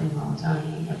always happening all the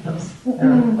time,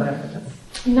 whatever.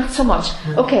 Not so much.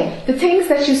 Okay, the things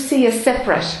that you see as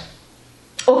separate.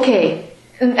 Okay,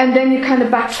 and then you kind of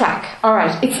backtrack. All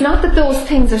right, it's not that those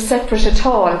things are separate at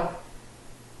all,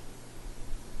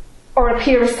 or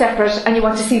appear as separate, and you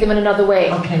want to see them in another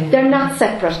way. Okay. They're not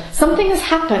separate. Something has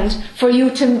happened for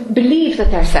you to believe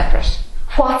that they're separate.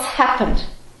 What's happened?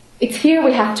 It's here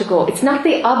we have to go. It's not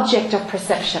the object of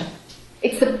perception.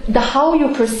 It's the how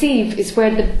you perceive is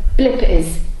where the blip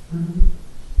is.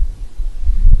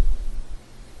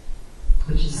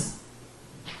 Which is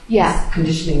Yeah. This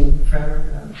conditioning for.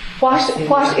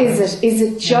 What is it? Is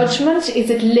it judgment? Is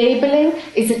it labeling?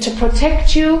 Is it to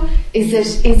protect you? Is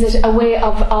it a way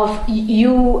of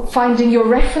you finding your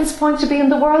reference point to be in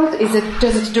the world?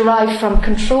 Does it derive from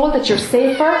control, that you're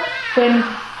safer when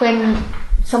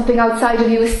something outside of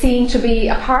you is seen to be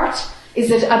a part?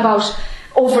 Is it about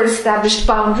over-established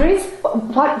boundaries?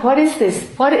 What is this?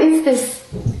 What is this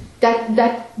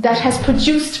that has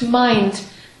produced mind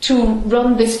to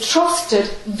run this trusted,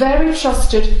 very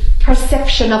trusted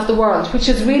perception of the world, which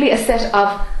is really a set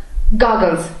of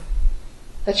goggles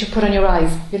that you put on your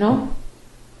eyes, you know?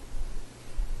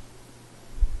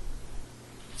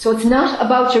 So it's not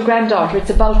about your granddaughter,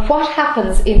 it's about what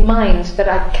happens in mind that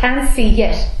I can't see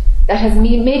yet, that has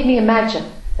made me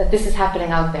imagine that this is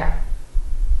happening out there.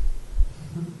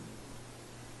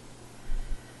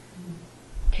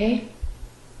 Okay?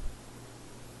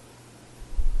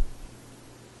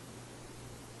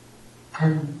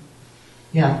 And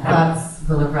thoughts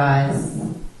will arise,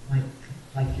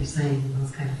 like you're saying,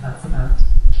 those kind of thoughts about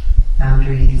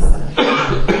boundaries,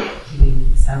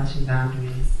 establishing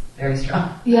boundaries, very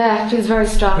strong. Yeah, it feels very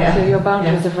strong. Yeah. So your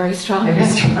boundaries are very strong. Very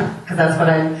strong, because that's what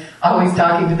I'm always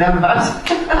talking to them about.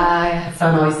 Yeah. So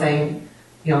I'm always saying,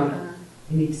 you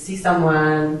need to see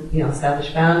someone,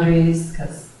 establish boundaries,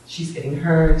 because she's getting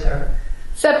hurt, or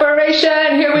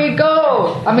separation, here we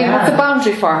go. I mean, what's a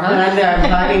boundary for, huh? And I'm there, I'm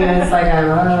talking, and it's like,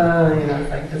 it's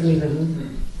like, doesn't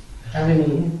even have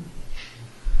any.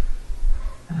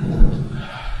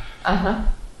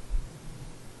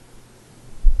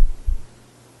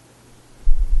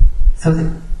 So is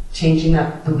it changing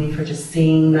that belief, or just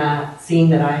seeing that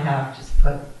I have just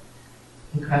put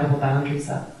incredible boundaries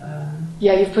up?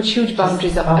 Yeah, you've put huge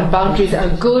boundaries up, and boundaries are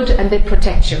good and they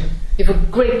protect you. You have a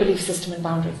great belief system in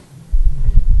boundaries.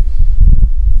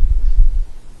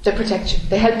 They protect you.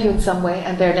 They help you in some way,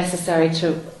 and they're necessary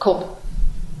to cope.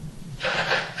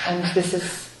 And this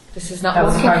is not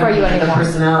working for you anymore. The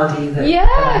personality that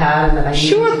I had, and that I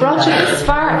sure brought you this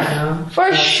far.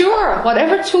 For sure,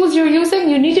 whatever tools you're using,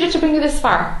 you needed it to bring you this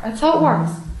far. That's how it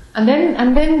works. And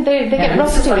then they get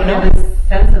rusty, you know. This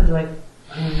sense of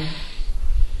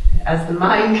as the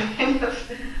mind kind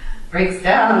of breaks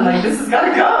down, this has got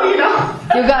to go,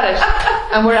 You got it.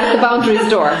 And we're at the boundaries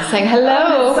door, saying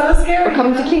hello. So scary. We're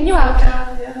coming to clean you out.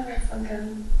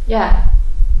 Yeah.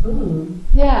 Ooh.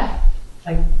 Yeah.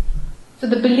 So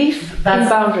the belief in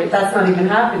boundaries. That's not even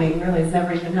happening, really. It's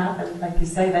never even happened. Like you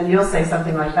say, then you'll say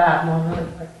something like that, and I'll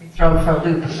really be thrown for a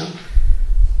loop,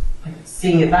 Like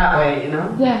seeing it that way,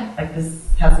 Yeah. Like this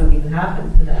hasn't even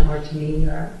happened to them or to me,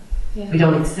 or we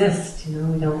don't exist,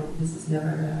 this is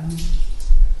never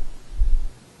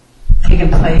taken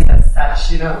place as such,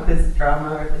 this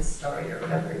drama or this story or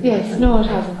whatever. Yes, no, it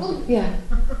hasn't. Yeah.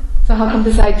 So how come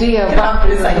this idea of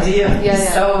boundaries? This idea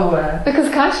is so... because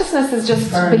consciousness is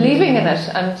just believing in it,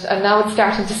 and now it's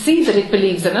starting to see that it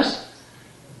believes in it,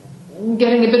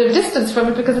 getting a bit of distance from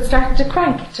it because it's starting to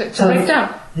crank, to break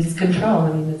down. It's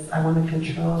control. I want to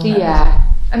control. Yeah,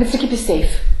 and it's to keep you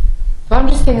safe. The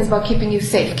boundaries thing is about keeping you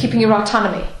safe, keeping your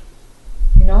autonomy,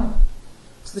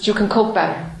 so that you can cope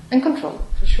better and control,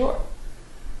 for sure.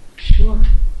 Sure.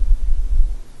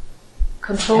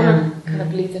 Controller kind of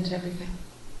bleeds into everything.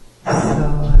 So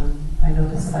I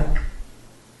notice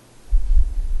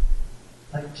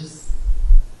just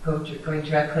going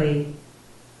directly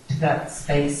to that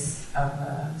space of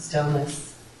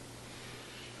stillness.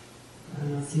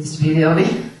 Seems to be the only.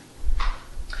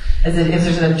 If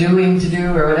there's a doing to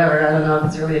do or whatever, I don't know if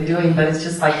it's really a doing, but it's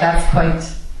just that's quite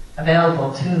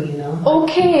available too,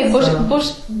 Okay,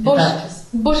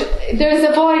 but there is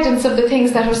avoidance of the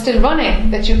things that are still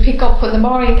running that you pick up when the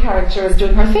Maureen character is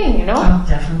doing her thing, Oh,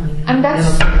 definitely. Yeah. And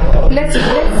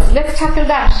let's tackle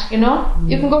that,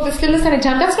 You can go for stillness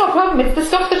anytime. That's no problem. It's the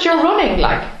stuff that you're running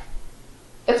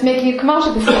that's making you come out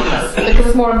of the stillness because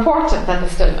it's more important than the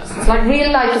stillness. It's like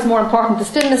real life is more important. The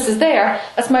stillness is there.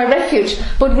 That's my refuge.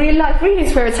 But real life really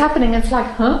is where it's happening. It's like,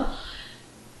 huh?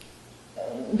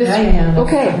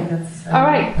 Okay. All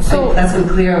right. So that's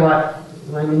unclear what.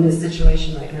 I'm in this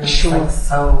situation right now. Sure. It's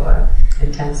so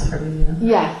intense for me.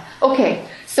 Yeah. Okay.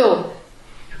 So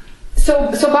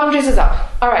boundaries is up.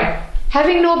 All right.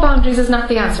 Having no boundaries is not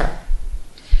the answer.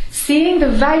 Seeing the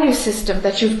value system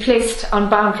that you've placed on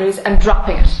boundaries and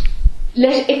dropping it.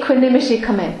 Let equanimity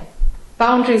come in.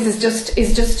 Boundaries is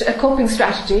just a coping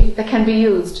strategy that can be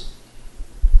used.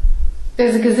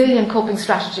 There's a gazillion coping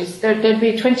strategies. There'd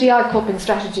be 20-odd coping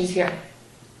strategies here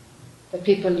that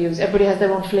people use. Everybody has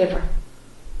their own flavour.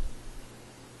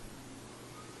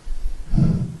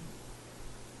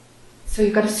 So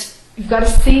you've got to You've got to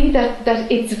see that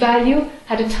its value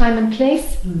had a time and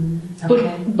place.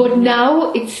 Okay. But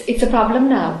now it's a problem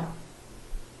now.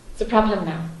 It's a problem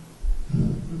now.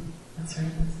 That's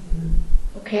right.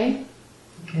 Okay?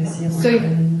 Okay, So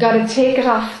you've got to take it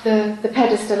off the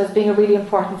pedestal as being a really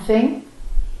important thing.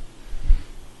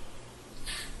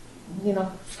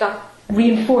 Stop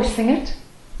reinforcing it.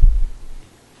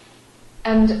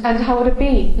 And how would it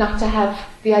be not to have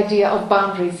the idea of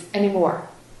boundaries anymore?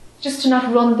 Just to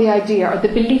not run the idea or the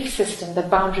belief system that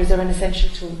boundaries are an essential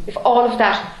tool. If all of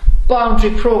that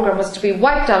boundary program was to be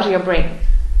wiped out of your brain.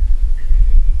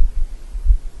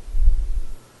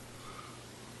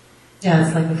 Yeah,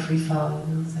 it's like a free fall,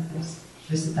 It's like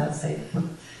there's that safe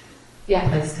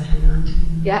place to hang on to.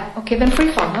 Yeah, okay, then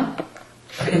free fall, huh?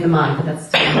 In the mind, but that's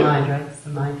still the mind, right? It's the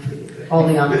mind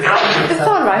holding on to it. That's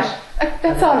all right.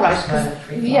 That's all right.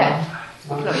 Yeah. We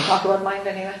can only talk about mind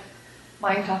anyway.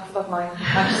 Mind talks about mind.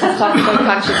 Consciousness talks about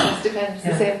consciousness. Depends.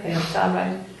 The same thing. It's all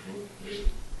right.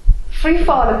 Free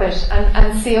fall a bit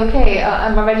and see. Okay,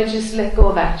 am I ready to just let go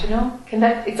of that? Can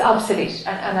that? It's obsolete.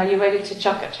 And are you ready to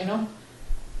chuck it?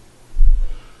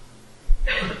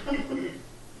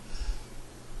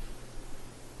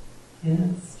 Yeah,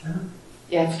 it's strong.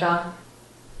 Yeah, it's strong.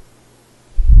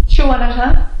 Chew on it,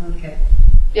 huh? Okay.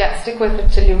 Yeah, stick with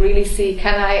it till you really see,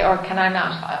 can I or can I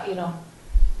not,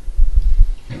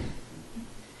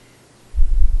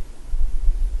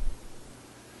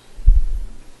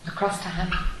 Across to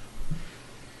hand.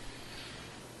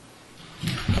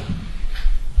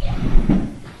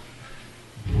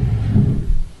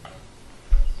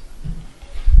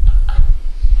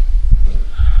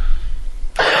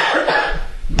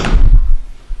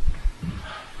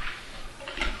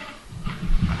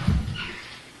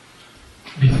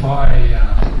 Before I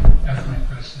ask my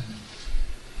question,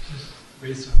 just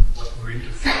based on what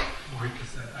Marika said,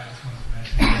 I just want to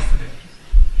mention yesterday.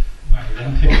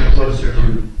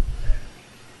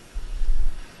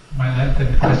 My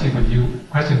Lenten question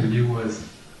with you was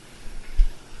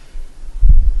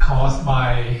caused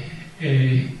by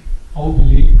a old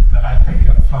belief that I picked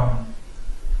up from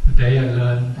the day I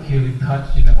learned healing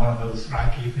touch, one of those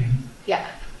Reiki things. Yeah.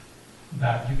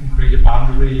 That you can create a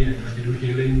boundary, and when you do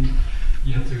healing,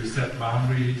 you have to set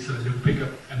boundaries so you pick up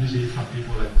energy from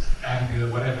people and anger,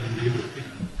 whatever you deal with.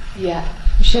 Yeah.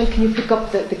 Michelle, can you pick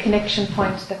up the connection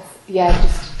point?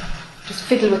 Just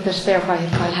fiddle with it there while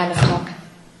Hannah's talking.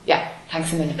 Yeah,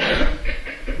 thanks a minute.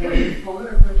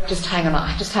 Just hang on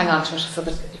to it so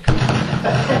that you can.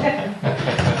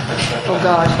 Oh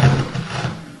God.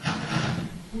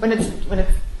 When it's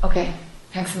okay,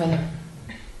 thanks a minute.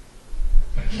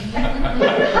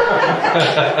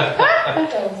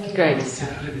 Great.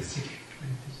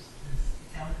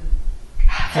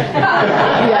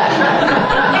 Yeah.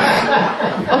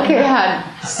 Okay, Han.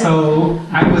 So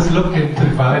I was looking to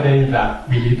validate that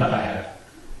belief that I had.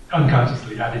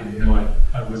 Unconsciously, I didn't know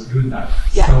I was doing that.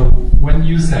 Yeah. So when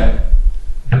you said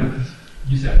to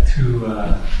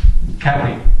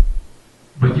Kathy,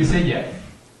 but you said yes.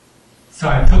 So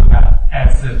I took that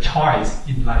as a choice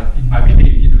in my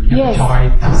belief. You have a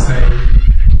choice to say,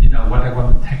 what I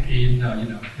want to take in.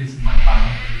 This is my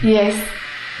boundary. Yes.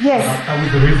 Yes. That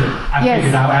was the reason. I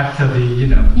figured out after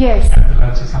the, after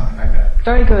lunch or something like that.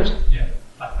 Very good. Yeah,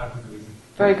 that was the reason.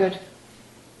 Very good.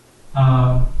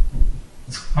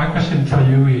 My question for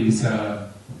you is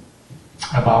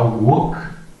about work.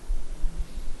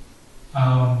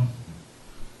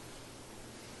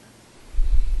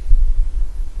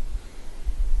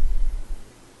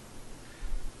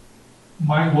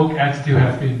 My work attitude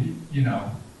has been,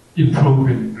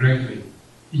 improving greatly.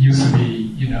 It used to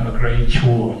be, a great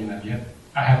chore,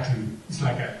 I have to, it's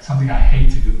like something I hate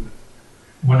to do.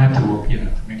 When I have to work, to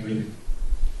make a living.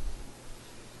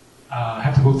 I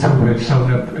have to go through it, show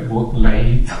up at work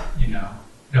late,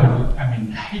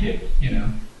 hate it,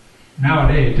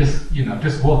 Nowadays,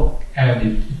 just work,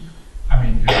 and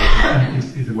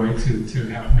it's a way to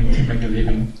help me to make a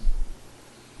living.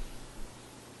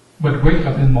 But wake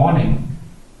up in the morning,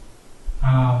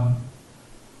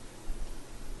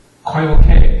 quite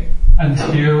okay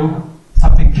until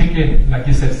something kick in, like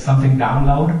you said, something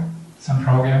download, some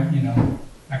program,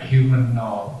 like human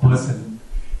or person,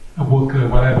 a worker,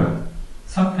 whatever.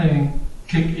 Something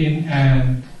kick in,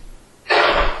 and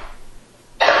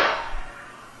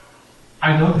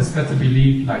I noticed that the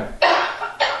belief,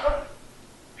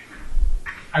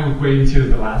 I would wait until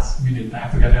the last minute I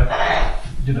have to get up,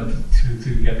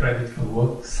 to get ready for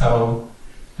work. So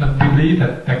the belief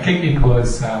that kick in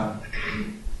was, I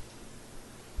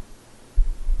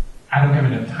don't have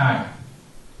enough time.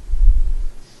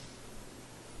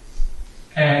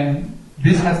 And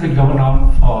this has been going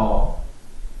on for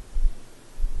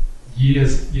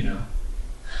years, you know.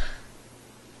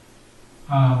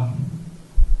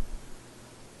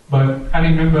 But I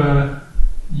remember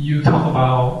you talk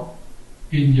about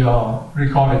in your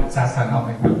recorded session on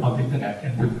the internet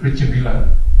and with Richard Miller,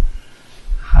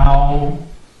 how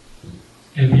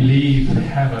a belief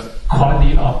have a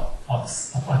quality of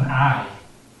an eye.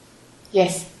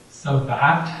 Yes. So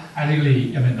that that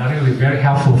really very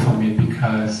helpful for me,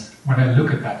 because when I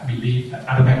look at that belief at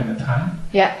other moment in time,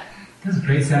 yeah, there's a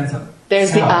great sense of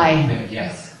there's the eye in there.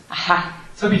 Yes. Aha.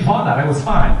 So before that, I was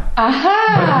fine. Aha.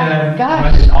 But then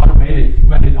Gosh.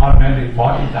 when it automatically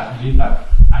brought in that belief that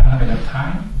I don't have enough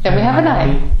time. Then we have an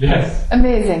eye. Yes.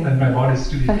 Amazing. Then my body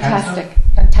is really Fantastic. tense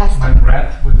up. Fantastic. My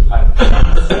breath was like,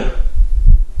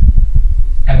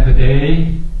 and the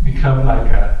day become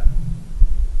like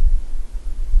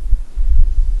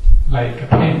a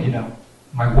pain, you know,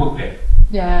 my work day.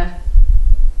 Yeah.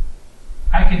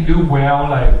 I can do well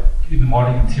like in the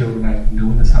morning until like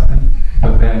noon or something,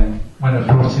 but then when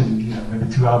approaching, you know,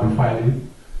 maybe 2 hours before I leave,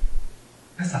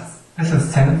 there's a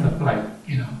sense of like,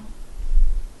 you know,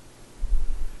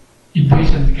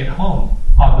 impatient to get home.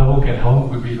 Although get home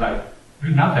would be like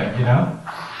nothing, you know,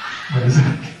 but it's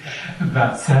like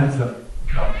that sense of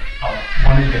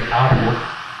wanting to get out of work.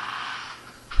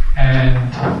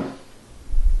 And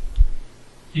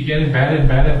it getting better and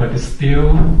better, but it's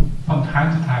still from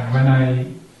time to time when I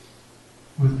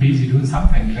was busy doing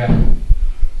something, then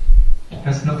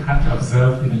there's no time to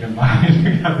observe in your mind.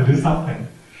 You have to do something.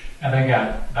 And I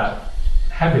got that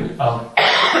habit of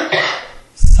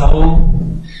so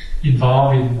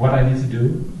involved in what I need to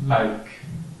do, like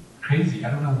crazy. I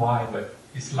don't know why, but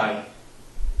it's like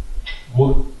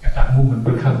work at that moment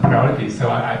becomes priority. So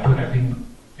I put everything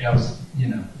else, you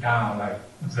know, down, like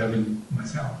observing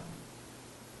myself.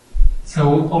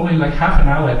 So only like half an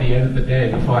hour at the end of the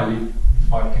day before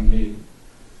I can leave.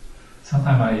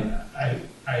 Sometimes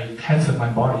I tense up my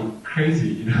body crazy,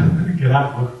 you know, get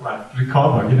up, work, like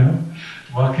recover, you know,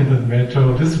 walk into the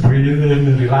metro, just breathe in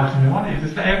and relax in the body.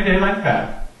 Just every day like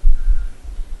that.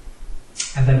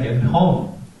 And then getting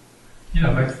home, you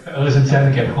know, like the urgent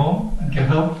sense to get home and get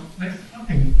home. There's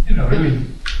nothing, you know, really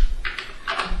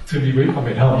to be away from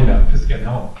at home, you know, just get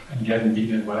home and get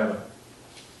eaten, whatever.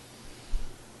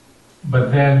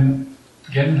 But then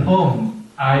getting home,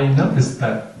 I noticed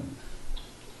that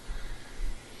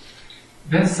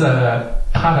there's a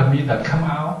part of me that come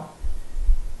out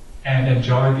and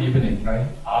enjoy the evening, right?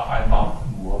 I'm off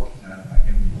from work, you know, I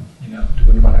can, you know,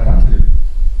 do what I want to do.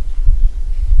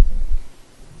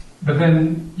 But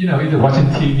then, you know, either watching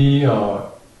TV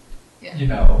or, you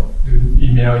know, doing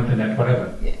email, internet,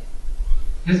 whatever. Yeah.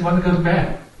 Just want to go to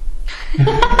bed.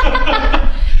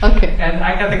 Okay. And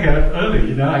I gotta get up early,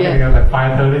 you know, I gotta get up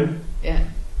like 5:30. Yeah.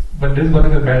 But this want to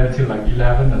go to bed until like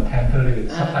 11 or 10:30,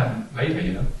 sometime later,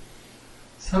 you know.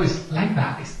 So it's like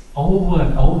that. It's over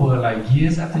and over, like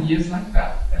years after years like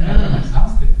that. And I'm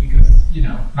exhausted because, you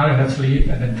know, not enough sleep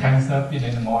and then tense up, you know,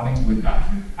 in the morning with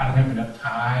I don't have enough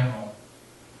time or,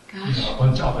 you know, a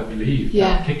bunch of other beliefs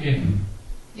that kick in.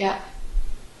 Yeah.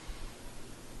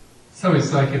 So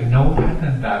it's like a no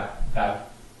pattern that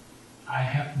I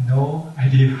have no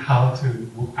idea how to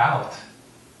work out.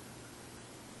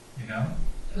 You know?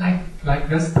 Like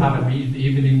this part of me in the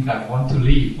evening that want to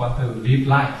live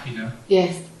life, you know?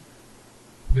 Yes.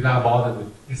 Without bother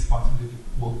with responsibility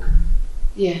work.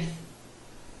 Yes.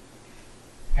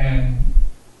 And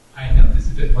I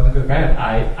noticed that when I go to bed,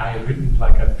 I written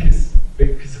like a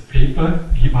big piece of paper,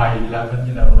 by 11,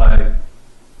 you know, like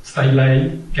stay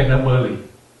late, get up early.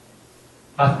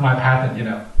 That's my pattern, you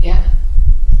know. Yeah.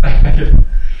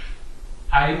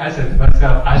 I said to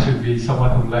myself, I should be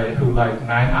someone who like 9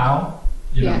 hours,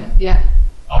 you know. Yeah.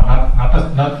 Or not.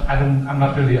 I'm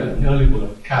not really an early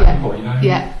bird kind of people, you know what I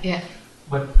mean? Yeah.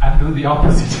 But I do the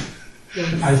opposite.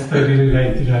 Yes. I stay really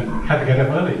late, you know, have to get up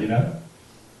early, you know.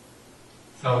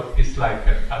 So it's like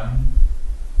an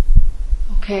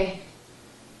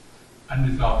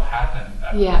unresolved pattern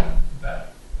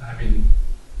that I've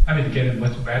been getting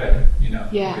much better, you know,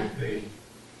 with the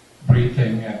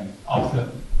breathing and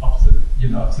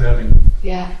observing.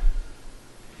 Yeah.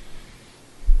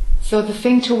 So the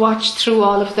thing to watch through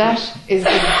all of that is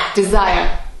the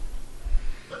desire.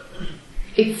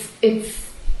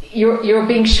 You're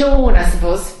being shown, I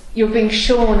suppose, you're being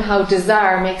shown how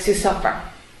desire makes you suffer.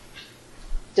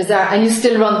 Desire, and you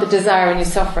still run the desire and you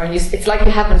suffer, and it's like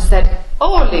you haven't said,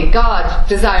 holy God,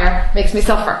 desire makes me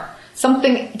suffer.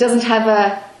 Something doesn't have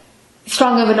a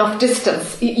strong of enough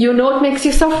distance. You know it makes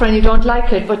you suffer and you don't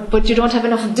like it, but you don't have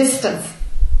enough distance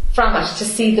from it to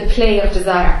see the play of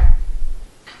desire.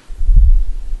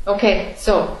 Okay,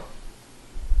 so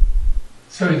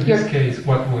So in this case,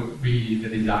 what would be the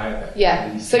desire? That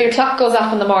Yeah. So your clock goes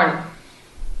off in the morning.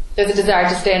 There's a desire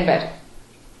to stay in bed.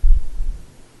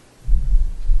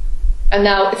 And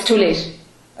now it's too late.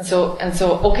 And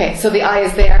so, okay, so the eye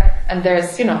is there, and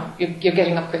there's, you're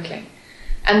getting up quickly.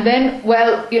 And then,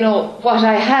 well, what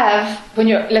I have,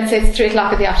 let's say it's 3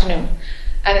 o'clock in the afternoon,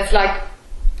 and it's like,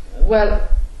 well,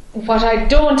 what I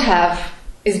don't have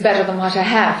is better than what I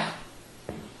have.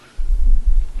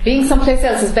 Being someplace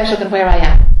else is better than where I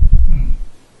am.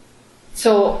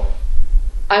 So,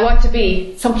 I want to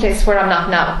be someplace where I'm not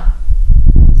now.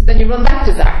 So then you run that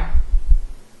desire.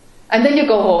 And then you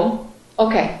go home,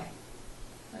 okay.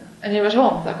 And you're at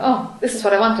home, it's like, oh, this is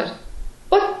what I wanted.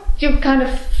 But you kind of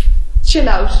chill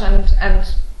out and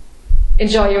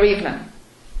enjoy your evening.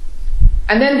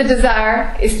 And then the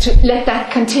desire is to let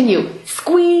that continue.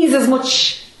 Squeeze as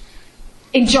much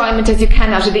enjoyment as you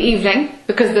can out of the evening,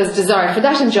 because there's desire for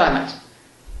that enjoyment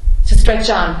to stretch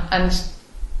on, and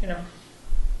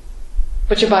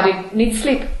but your body needs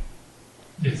sleep.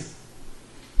 Yes.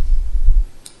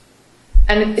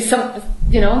 And it's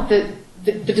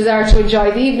the desire to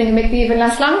enjoy the evening and make the evening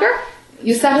last longer,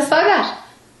 you satisfy that.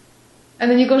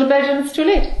 And then you go to bed and it's too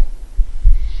late.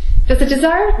 There's a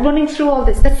desire running through all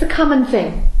this. That's the common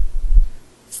thing.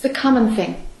 It's the common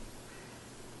thing.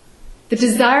 The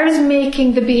desire is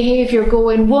making the behavior go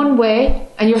in one way,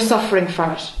 and you're suffering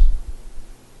from it.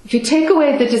 If you take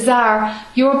away the desire,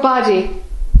 your body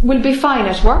will be fine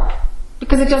at work,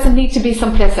 because it doesn't need to be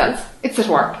someplace else. It's at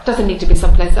work. It doesn't need to be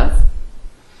someplace else.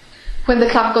 When the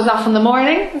clock goes off in the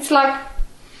morning, it's like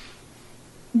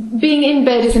being in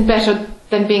bed isn't better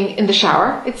than being in the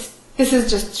shower. This is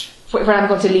just where I'm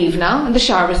going to leave now, and the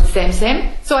shower is the same.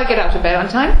 So I get out of bed on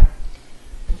time.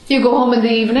 You go home in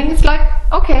the evening, it's like,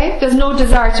 okay, there's no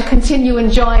desire to continue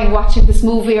enjoying watching this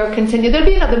movie, or there'll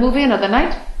be another movie another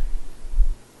night.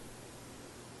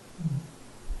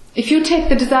 If you take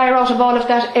the desire out of all of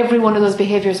that, every one of those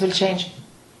behaviours will change.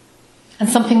 And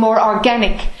something more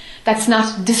organic, that's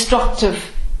not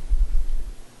destructive,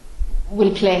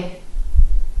 will play.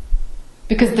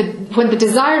 Because when the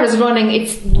desire is running,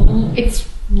 it's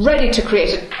ready to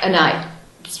create an eye.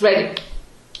 It's ready.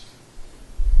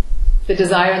 The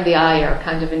desire and the eye are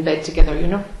kind of in bed together,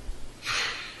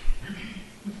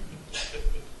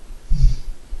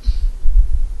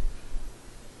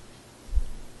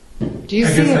 Do you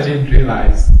see it? I guess I didn't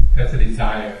realize that's a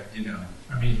desire,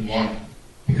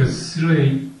 because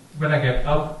really when I get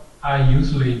up, I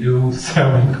usually do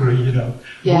self-inquiry,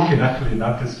 Yeah. Looking actually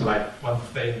not just like one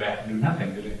stay back and do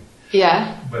nothing, really.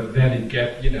 Yeah. But then it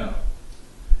get,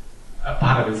 a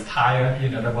part of it's tired,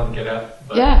 don't want to get up,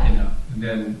 but, Yeah. And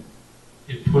then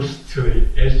it pushed to the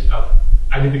edge of,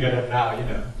 I need to get up now,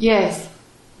 Yes.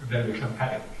 And then we become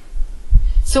panic.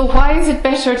 So why is it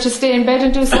better to stay in bed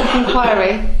and do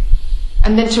self-inquiry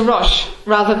and then to rush,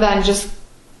 rather than just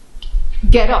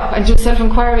get up and do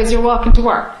self-inquiry as you're walking to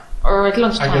work or at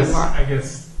lunchtime? I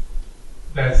guess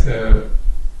that's an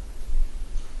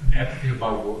attitude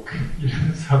about work,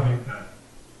 something that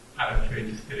I'm not very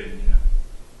interested in,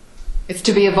 It's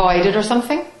to be avoided or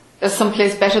something? There's some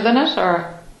place better than it,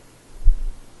 or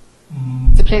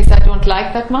it's a place I don't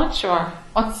like that much, or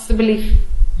what's the belief?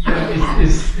 Yeah,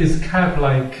 it's kind of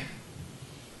like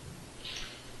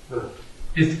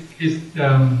it's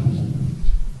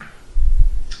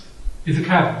a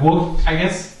kind of work, I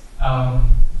guess.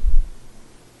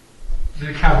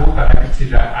 The kind of work that I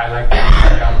consider I like to do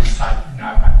outside.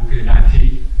 I'm working in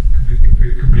IT,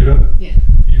 computer field,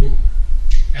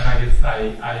 and I guess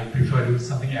I prefer to do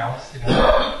something else,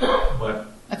 But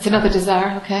That's another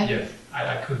desire, okay? yes,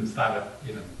 I couldn't start up,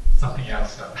 something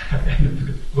else. So I ended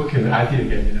up working in IT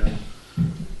again,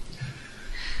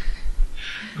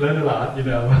 Learn a lot,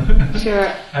 Sure.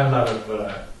 Have a lot of,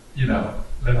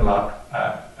 learn a lot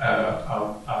of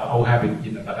old habits,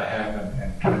 that I have,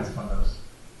 and transform those.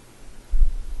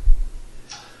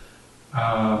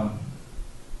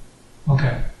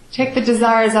 Okay. Take the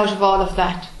desires out of all of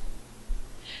that.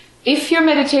 If your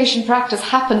meditation practice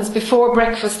happens before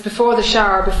breakfast, before the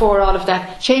shower, before all of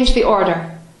that, change the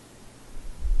order.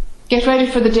 Get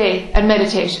ready for the day and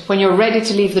meditate when you're ready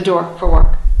to leave the door for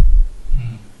work.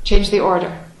 Change the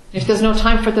order. If there's no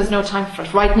time for it, there's no time for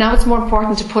it. Right now it's more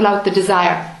important to pull out the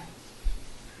desire.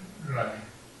 Right.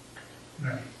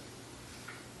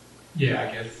 Yeah,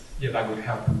 I guess, that would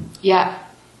help. Yeah.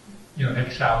 Take a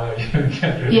shower, get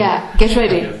ready. Yeah, get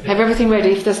ready. Yes, Have everything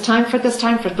ready. If there's time for it, there's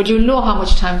time for it. But you know how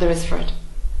much time there is for it.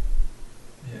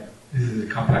 Yeah, this is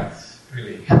a complex,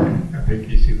 really, a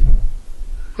big issue.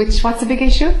 What's a big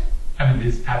issue? I mean,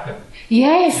 this pattern.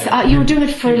 Yes, you were doing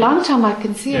it for a long time. I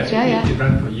can see it. Yeah. It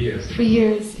ran for years. For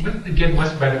years. But it gets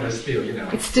much better, but still,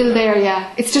 It's still there,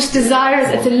 yeah. It's just desires.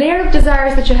 It's a layer of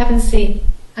desires that you haven't seen.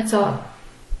 That's all.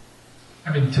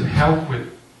 I mean, to help with,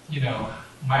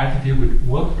 my attitude with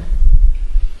work,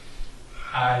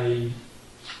 I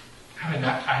had an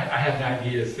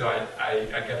idea, so I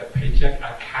get a paycheck,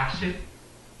 I cash it,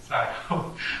 so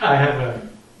I have a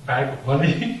bag of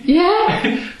money.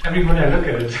 Yeah. Every morning I look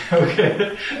at it,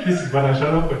 okay, this is what I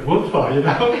showed up and work for, and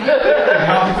how to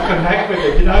connect with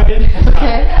it, you know what I mean?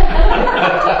 Okay.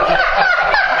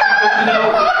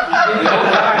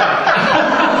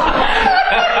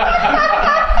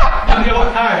 In the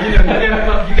old time,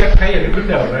 you get paid at the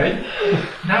window, right?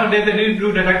 Now they didn't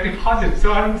do direct deposit,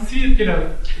 so I don't see it,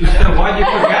 why you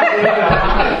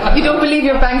forget? You don't believe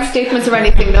your bank statements or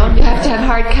anything, no? You have to have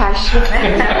hard cash. You're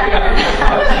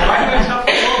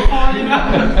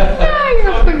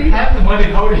funny. Have the money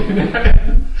holding there.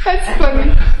 That's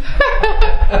funny.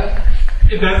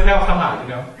 It does help somehow,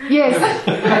 Yes.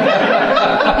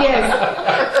 Yes.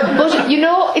 But,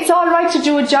 it's all right to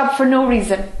do a job for no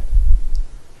reason.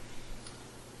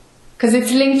 Because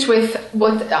it's linked with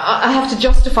what I have to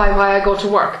justify why I go to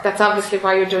work. That's obviously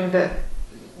why you're doing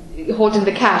holding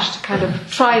the cash to kind of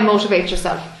try and motivate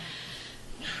yourself.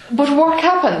 But work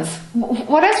happens.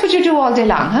 What else would you do all day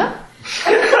long, huh?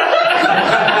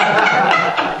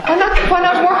 Why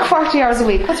not work 40 hours a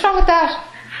week? What's wrong with that?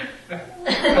 The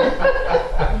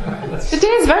day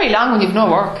is very long when you've no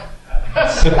work.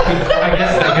 I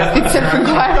guess Except for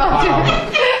quite often.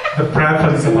 The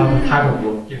preference about the type of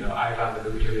work, I rather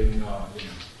do doing,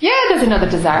 Yeah, there's another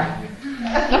desire.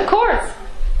 Of course.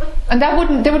 And there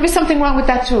would be something wrong with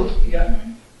that too. Yeah.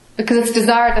 Because it's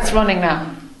desire that's running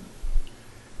now.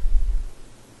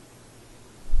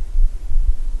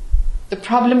 The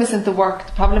problem isn't the work,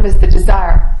 the problem is the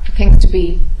desire for things to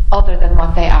be other than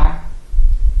what they are.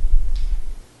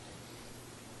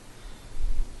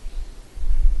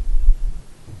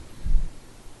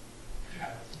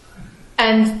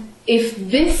 And if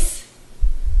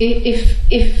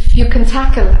you can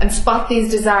tackle and spot these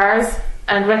desires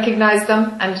and recognize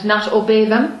them and not obey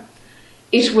them,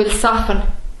 it will soften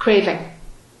craving.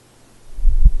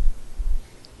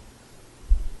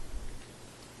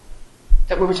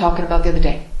 That we were talking about the other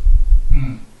day.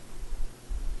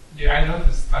 Yeah, I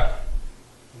noticed that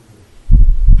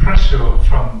pressure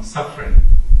from suffering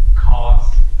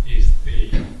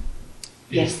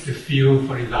is the fuel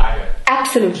for desire.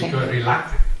 Absolutely. Because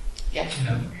relaxing. Yes.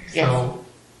 So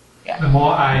the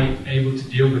more I'm able to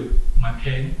deal with my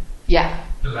pain, the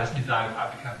less desire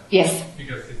I become. Yes.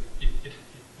 Because it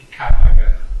kind of like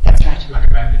a That's right. like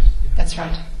a bandage. That's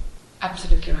right.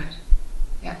 Absolutely right.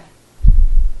 Yeah.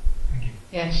 Thank you.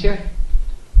 Yeah, sure.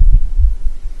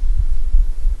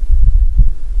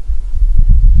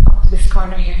 Up to this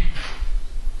corner here.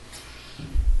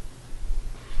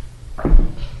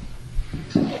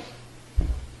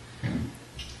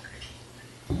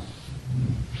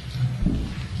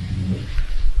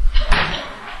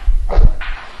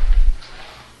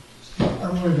 I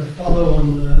wanted to follow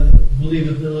on the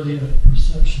believability of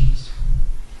perceptions.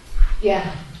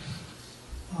 Yeah.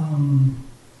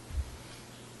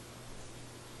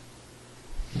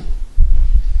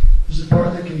 There's a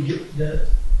part that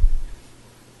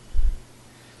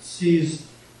sees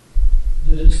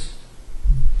that it's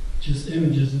just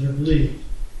images that are believed.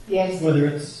 Yes. Whether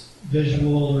it's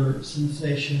visual or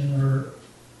sensation or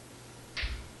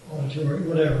auditory,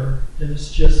 whatever, that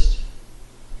it's just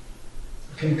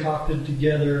concocted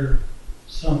together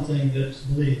something that's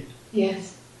believed.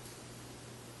 Yes.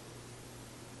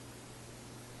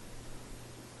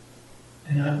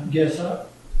 And I guess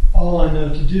all I know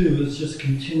to do is just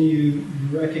continue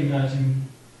recognizing,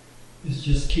 is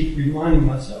just keep reminding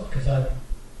myself, because I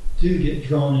do get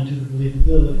drawn into the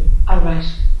believability. All right.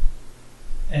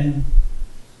 And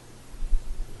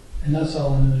that's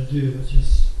all I know to do. It's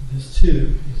just this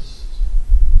too. It's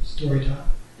story time.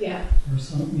 Yeah. Or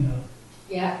some,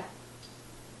 Yeah.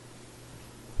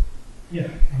 Yeah,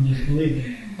 I'm just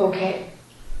believing. Okay.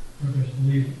 Or there's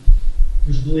believing.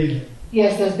 There's believing.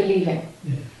 Yes, there's believing.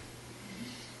 Yeah.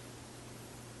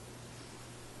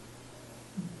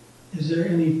 Is there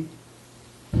any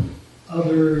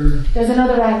other... There's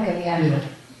another angle, yeah.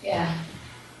 Yeah.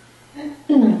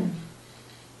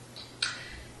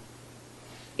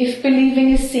 If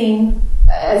believing is seen,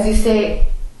 as you say,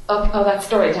 that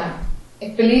story time,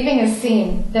 if believing is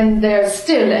seen, then there's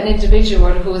still an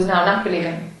individual who is now not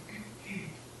believing.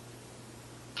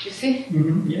 Do you see?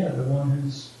 Mm-hmm. Yeah, the one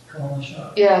who's calling the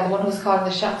shots. Yeah, the one who's calling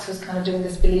the shots, who's kind of doing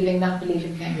this believing, not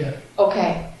believing thing. Yeah.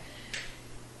 Okay.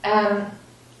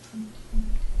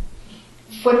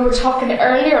 when we were talking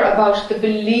earlier about the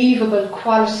believable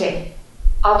quality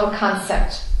of a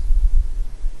concept,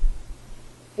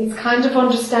 it's kind of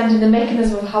understanding the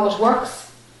mechanism of how it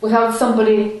works without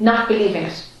somebody not believing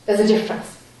it. There's a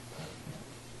difference.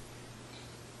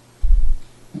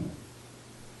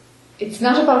 It's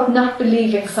not about not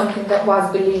believing something that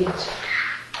was believed.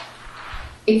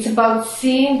 It's about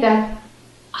seeing that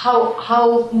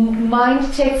how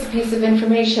mind takes a piece of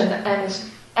information and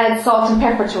adds salt and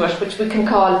pepper to it, which we can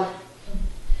call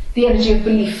the energy of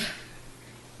belief.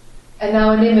 And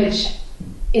now an image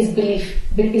is a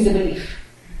belief.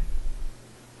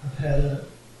 I've had an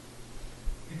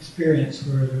experience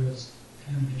where there was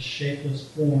kind of a shapeless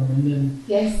form,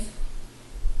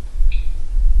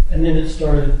 and then it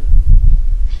started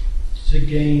to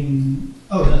gain.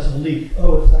 Oh, that's a leaf.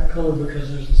 Oh, it's that color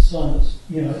because there's a sun. That's,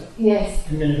 Yes.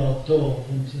 And then it all dulled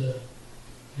into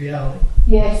reality.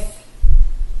 Yes.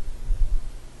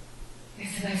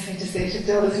 It's a nice way to say it. It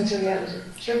dulls into reality.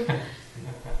 It's true.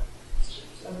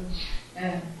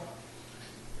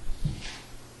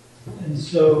 And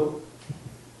so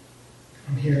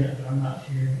I'm hearing it, but I'm not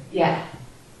hearing it. Yeah.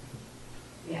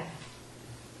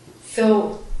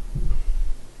 So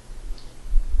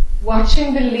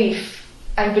watching the leaf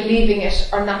and believing it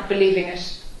or not believing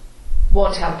it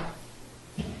won't help.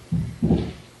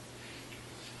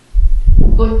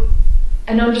 But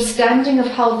an understanding of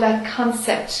how that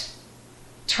concept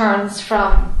turns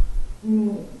from,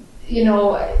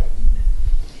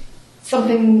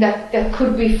 something that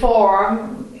could be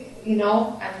form,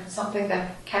 and something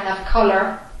that can have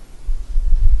colour,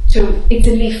 to it's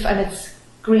a leaf and it's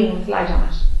green with light on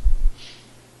it.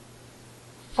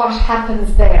 What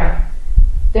happens there?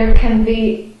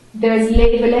 There's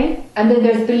labelling, and then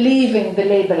there's believing the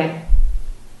labelling.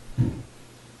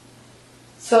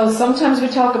 So sometimes we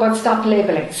talk about stop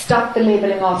labelling, stop the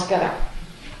labelling altogether.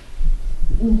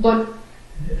 But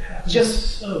it happens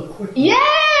just so quickly.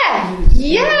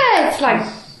 It's like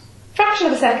fraction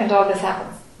of a second all this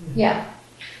happens. Yeah.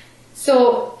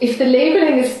 So if the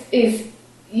labelling is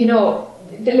the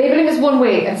labelling is one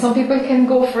way, and some people can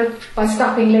go for it by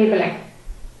stopping labelling.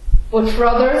 But for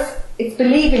others, it's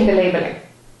believing the labelling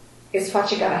is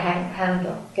what you got to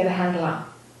get a handle on.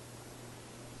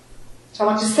 So I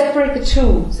want to separate the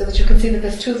two so that you can see that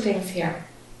there's two things here.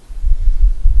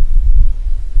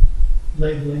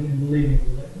 Labeling and believing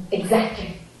the label.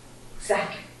 Exactly.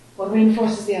 One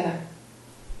reinforces the other.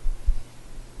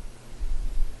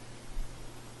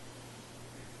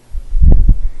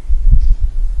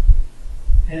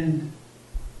 And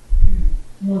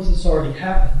once it's already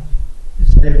happened,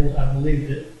 it's labeled, I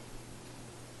believed it.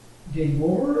 Gain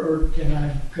more, or can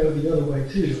I go the other way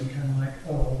too? And kind of like,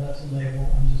 oh, that's a label,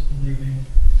 I'm just believing.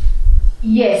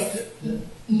 Yes. But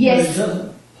it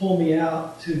doesn't pull me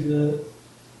out to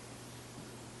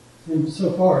from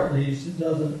so far at least, it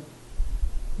doesn't,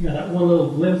 that one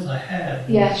little glimpse I had.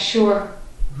 Yeah, sure.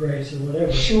 Grace or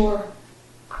whatever. Sure.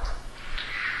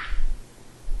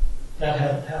 That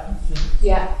hadn't happened since.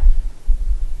 Yeah.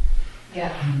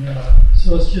 And,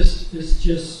 so it's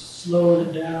just slowing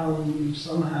it down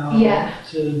somehow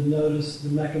to notice the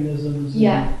mechanisms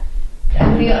and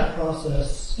that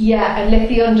process. Yeah, and let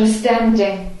the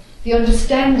understanding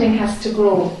has to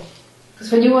grow.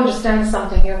 Because when you understand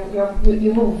something,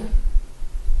 you move.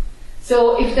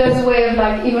 So if there's a way of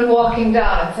like even walking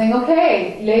down and saying,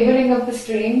 okay, labelling of the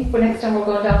stream for next time we're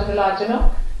going down to the lodge,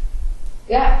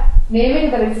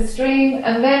 naming that it's a stream,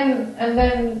 and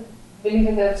then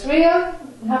believing that it's real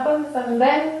happens, and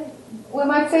then we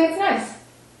might say it's nice,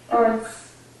 or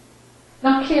it's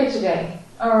not clear today,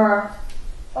 or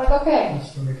like okay,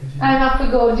 and off we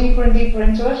go deeper and deeper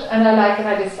into it, and I like and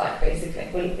I dislike basically.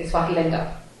 Well, it's what will end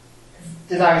up.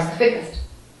 Desire is the thickest.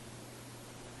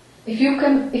 If you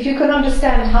can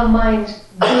understand how mind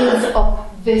builds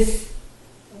up the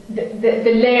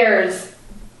layers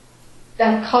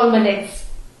that culminates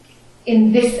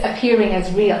in this appearing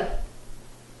as real.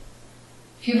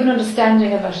 If you have an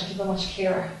understanding of it, it'll be much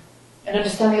clearer. An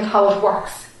understanding of how it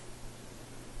works.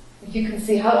 If you can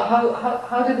see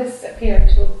how did this appear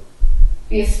to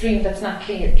be a stream that's not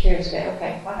clear today?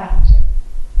 Okay, what happened to it?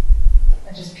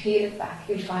 And just peel it back.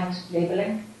 You'll find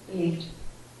labelling, believed.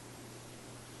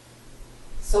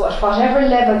 So at whatever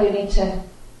level you need to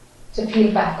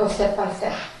peel back, go step by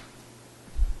step.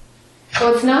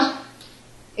 So it's not.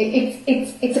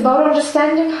 It's about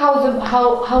understanding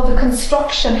how the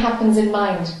construction happens in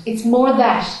mind. It's more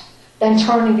that than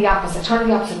turning the opposite. Turning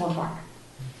the opposite won't work.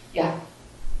 Yeah.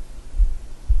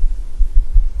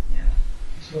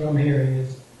 So what I'm hearing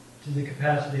is, to the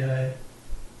capacity it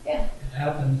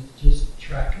happens, just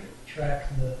track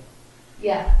the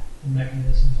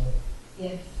mechanisms of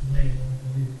Yes. label,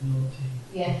 believability,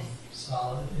 Yes.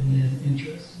 solid, and then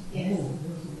interest. Yes. Oh,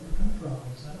 where's the water come from?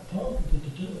 Is that a pump?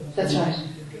 That's right.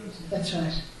 That's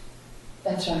right.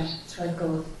 That's right. That's where it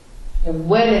goes. You're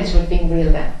well into it being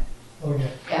real then.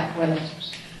 Okay. Yeah, well into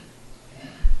it.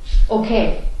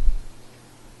 Okay.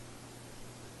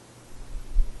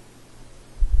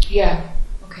 Yeah.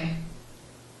 Okay.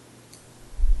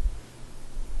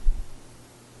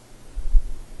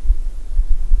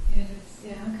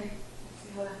 Yeah, okay. Let's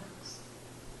see how that goes.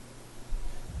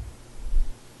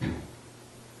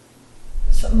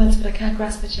 There's something else, but I can't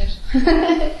grasp it yet.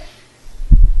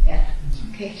 Yeah.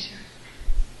 Okay, sure.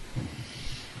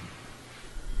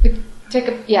 We'll take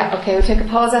a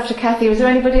pause after Kathy. Is there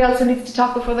anybody else who needs to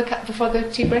talk before the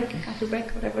tea break, coffee break,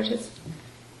 whatever it is?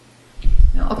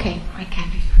 No. Okay. Right,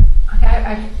 Kathy. Okay,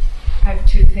 I have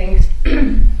two things.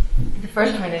 The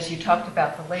first one is you talked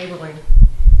about the labeling,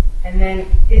 and then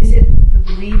is it the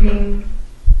believing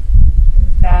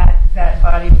that that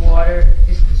body of water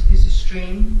is a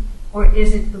stream, or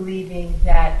is it believing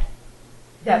that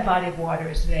that body of water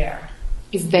is there?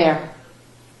 Is there.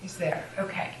 Is there?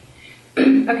 Okay.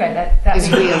 Okay, that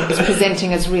is real. It's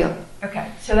presenting as real.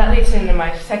 Okay, so that leads into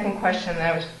my second question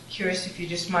that I was curious if you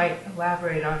just might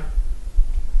elaborate on.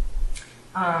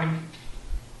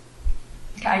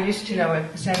 I used to know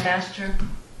a Zen master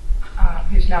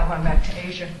who's now gone back to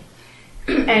Asia,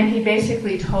 and he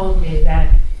basically told me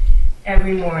that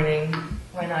every morning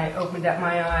when I opened up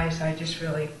my eyes, I just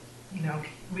really,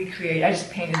 I just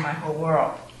painted my whole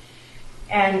world.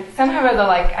 And somehow or other,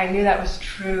 I knew that was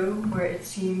true, where it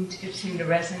seemed to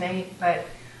resonate, but,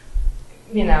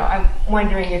 I'm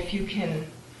wondering if you can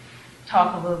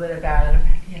talk a little bit about it,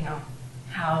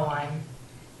 how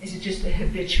is it just a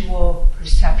habitual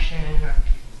perception,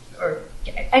 or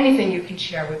anything you can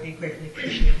share would be greatly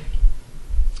appreciated.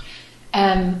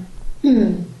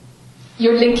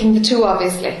 You're linking the two,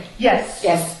 obviously. Yes.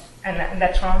 Yes. And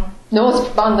that's wrong? No,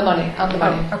 it's on the money.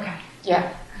 Oh, okay.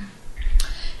 Yeah.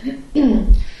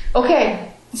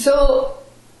 Okay, so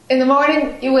in the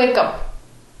morning you wake up.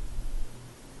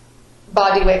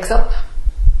 Body wakes up.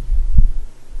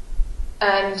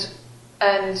 And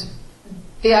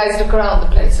the eyes look around the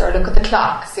place, or look at the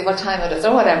clock, see what time it is,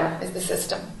 or whatever is the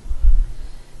system.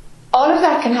 All of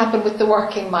that can happen with the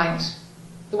working mind.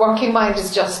 The working mind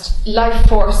is just life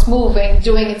force moving,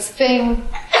 doing its thing.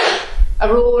 A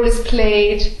role is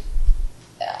played.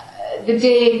 The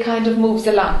day kind of moves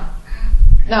along.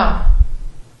 Now,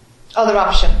 other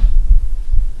option.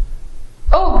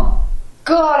 Oh,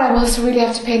 God, I must really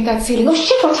have to paint that ceiling. Oh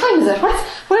shit, what time is it?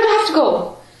 Where do I have to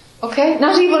go? Okay,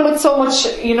 not even with so much,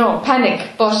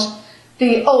 panic, but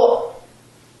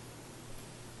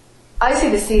I see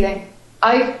the ceiling.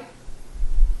 I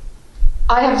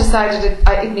have decided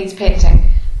it needs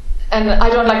painting. And I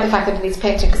don't like the fact that it needs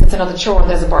painting because it's another chore and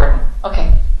there's a burden.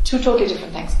 Okay, two totally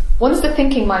different things. One is the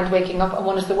thinking mind waking up and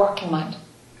one is the working mind.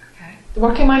 Okay. The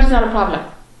working mind is not a problem.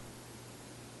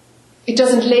 It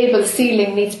doesn't label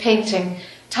ceiling needs painting,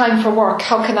 time for work,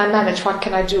 how can I manage, what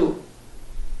can I do?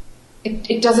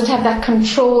 It doesn't have that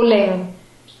controlling,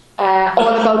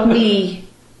 all about me,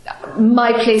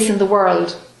 my place in the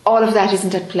world. All of that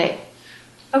isn't at play.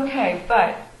 Okay,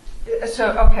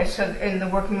 so in the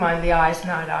working mind, the eye's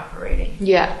not operating.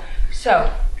 Yeah.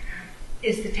 So,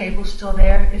 is the table still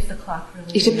there? Is the clock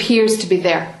really It appears to be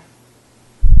there.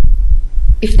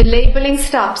 If the labeling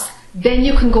stops, then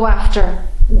you can go after,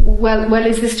 well,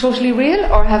 is this totally real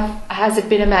or has it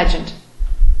been imagined?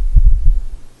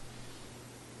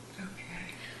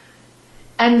 Okay.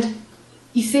 And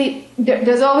you see,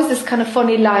 there's always this kind of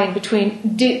funny line between,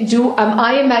 am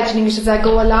I imagining it as I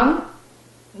go along?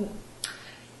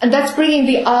 And that's bringing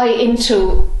the I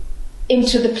into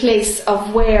the place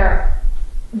of where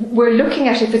we're looking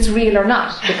at if it's real or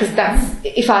not, because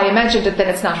if I imagined it, then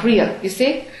it's not real, you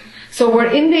see? So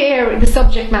we're in the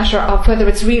subject matter of whether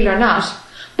it's real or not,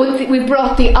 but we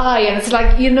brought the I, and it's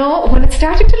like, when it's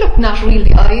starting to look not real,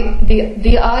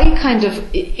 the I kind of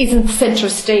isn't center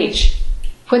stage.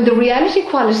 When the reality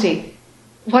quality,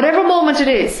 whatever moment it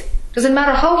is, doesn't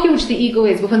matter how huge the ego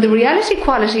is, but when the reality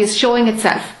quality is showing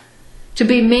itself to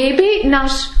be maybe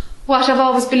not what I've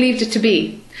always believed it to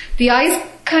be, the I is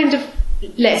kind of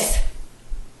less.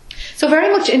 So very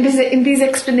much in these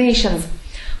explanations,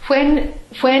 when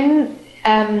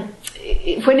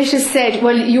it is said,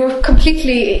 well, you're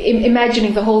completely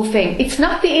imagining the whole thing, it's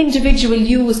not the individual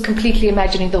you who's completely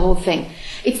imagining the whole thing.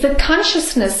 It's that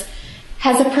consciousness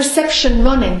has a perception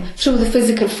running through the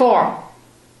physical form.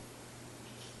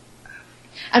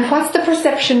 And what's the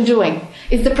perception doing?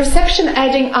 Is the perception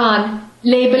adding on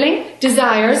labeling,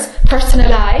 desires,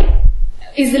 personal I,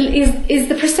 Is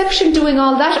the perception doing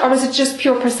all that, or is it just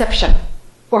pure perception,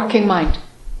 working mind?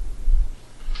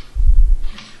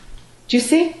 Do you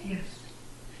see? Yes.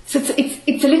 So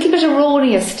it's a little bit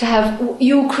erroneous to have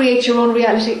you create your own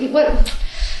reality. Well,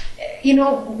 you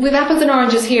know, with apples and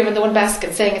oranges here in the one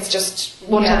basket, saying it's just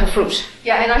one type of fruit.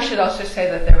 Yeah, and I should also say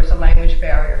that there was a language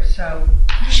barrier, so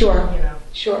sure, you know,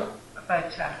 sure,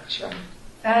 but sure.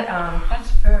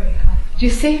 That's very helpful. Do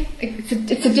you see?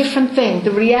 It's a different thing.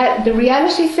 The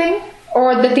reality thing,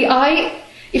 or that the eye.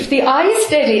 If the eye is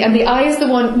steady and the eye is the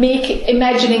one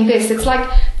imagining this, it's like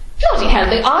bloody hell.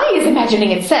 The eye is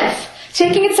imagining itself,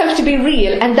 taking itself to be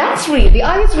real, and that's real. The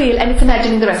eye is real, and it's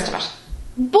imagining the rest of it.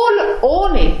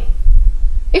 Bull-oney.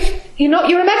 If, you know,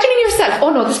 you're imagining yourself,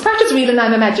 oh no, this part is real and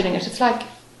I'm imagining it. It's like,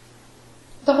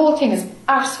 the whole thing is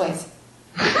arseways.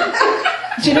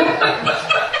 Do you know?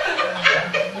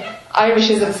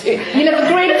 Irishism. You'll have a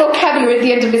great vocabulary at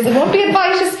the end of this. It won't be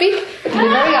advised to speak, it'll be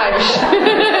very Irish.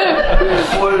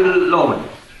 Baloney.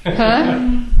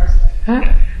 Huh?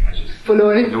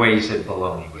 Baloney? The way you said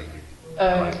baloney with me. I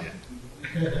like it.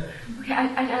 Okay,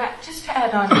 I just to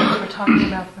add on to what we're talking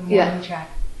about the morning Jack.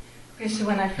 Okay, so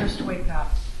when I first wake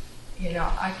up, you know,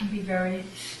 I can be very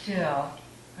still.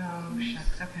 Oh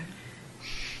shucks, okay.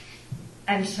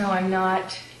 And so I'm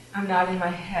not in my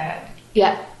head.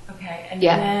 Yeah. Okay, and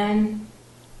then,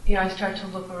 you know, I start to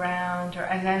look around,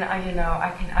 and then I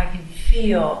can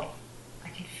feel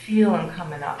them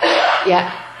coming up.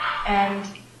 Yeah. And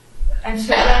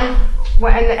so then,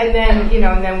 and then, you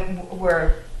know, and then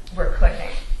we're clicking.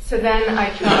 So then I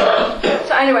try.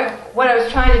 So anyway, what I was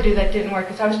trying to do that didn't work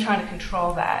is I was trying to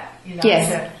control that. You know.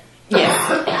 Yes.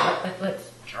 Let's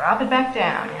drop it back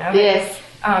down. You know. Yes.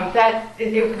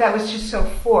 That was just so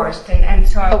forced, and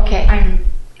so okay.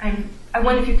 I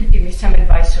wonder if you could give me some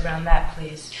advice around that,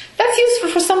 please. That's useful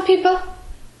for some people.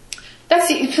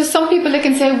 For some people, they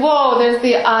can say, "Whoa, there's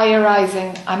the eye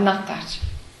arising. I'm not that.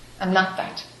 I'm not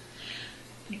that."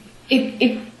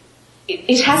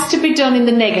 It has to be done in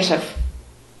the negative.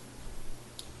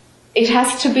 It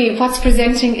has to be what's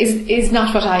presenting is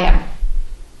not what I am.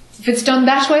 If it's done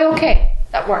that way, okay,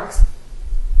 that works.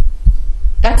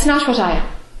 That's not what I am.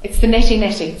 It's the netty.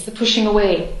 It's the pushing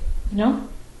away. You know?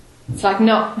 It's like,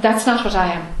 no, that's not what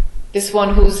I am. This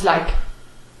one who's like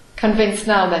convinced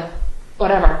now that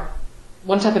whatever,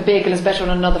 one type of bagel is better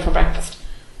than another for breakfast.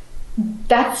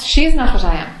 She's not what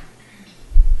I am.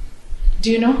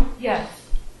 Do you know? Yes.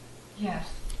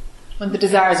 When the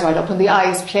desire is right up, when the eye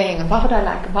is playing, and what would I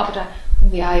like, and when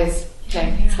the eye is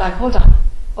playing, it's like, hold on,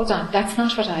 that's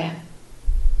not what I am.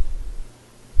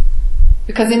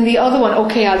 Because in the other one,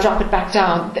 okay, I'll drop it back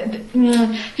down.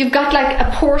 You've got like a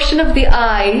portion of the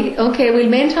eye, okay, we'll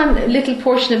maintain a little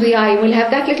portion of the eye, we'll have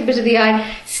that little bit of the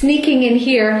eye sneaking in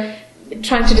here,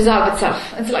 trying to dissolve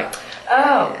itself. It's like,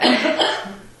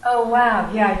 oh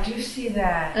wow, yeah, I do see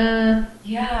that.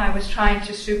 I was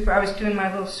I was doing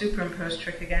my little superimpose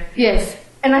trick again. Yes.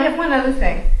 And I have one other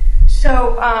thing.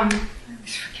 So,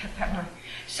 just forget that one.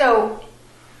 So,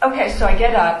 okay, so I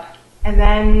get up, and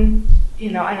then,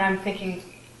 you know, and I'm thinking,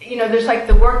 you know, there's like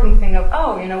the working thing of,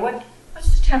 oh, you know,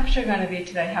 what's the temperature going to be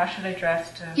today? How should I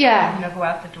dress to, you know, go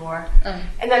out the door?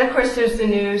 And then, of course, there's the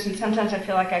news, and sometimes I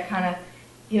feel like I kind of,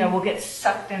 you know, will get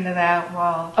sucked into that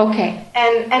while... Okay.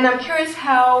 And I'm curious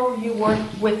how you work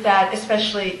with that,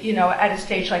 especially, you know, at a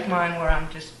stage like mine where I'm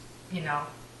just, you know,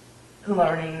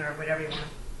 learning or whatever you want.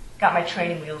 Got my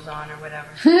training wheels on or whatever.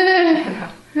 I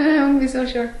wouldn't be so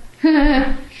sure.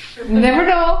 Never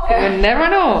know.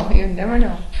 You never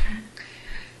know.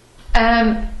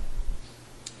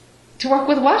 To work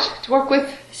with what? To work with...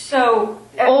 So...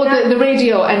 the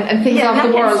radio and things of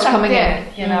the world coming in.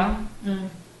 You know?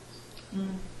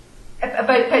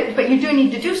 But you do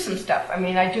need to do some stuff. I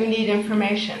mean, I do need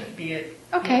information, be it...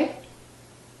 Okay.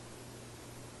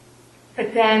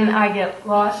 But then I get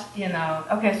lost, you know.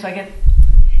 Okay, so I get...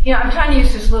 You know, I'm trying to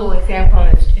use this little example,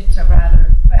 and it's a rather...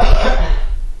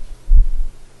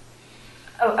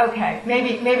 okay.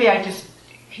 Maybe I just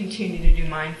continue to do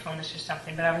mindfulness or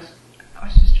something, but I was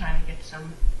just trying to get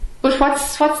some... But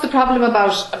what's the problem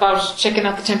about checking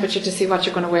out the temperature to see what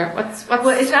you're going to wear? Well,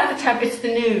 it's not the temp. It's the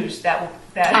news that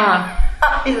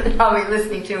I'll be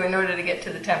listening to in order to get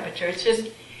to the temperature.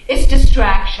 It's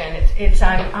distraction.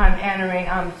 I'm entering.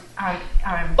 I'm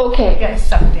okay. Getting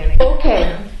sucked in again.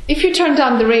 Okay. If you turned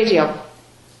on the radio,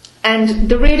 and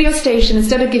the radio station,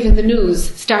 instead of giving the news,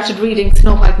 started reading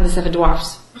Snow White and the Seven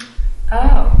Dwarfs,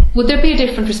 would there be a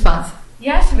different response?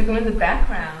 Yes, if we go in the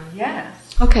background. Yes.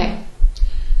 Okay.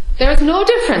 There is no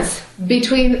difference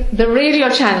between the radio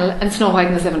channel and Snow White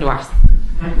and the Seven Dwarfs.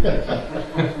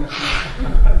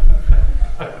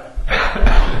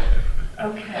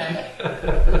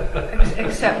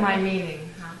 accept my meaning,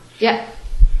 huh? Yeah.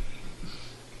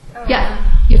 Yeah.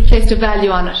 You've placed a value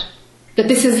on it. That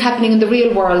this is happening in the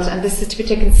real world and this is to be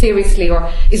taken seriously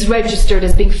or is registered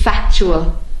as being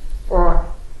factual or...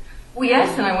 Well,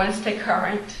 yes, and I want to stay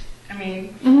current. I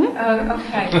mean,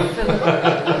 okay. So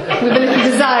with a little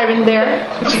desire in there,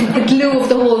 which is the glue of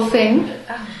the whole thing.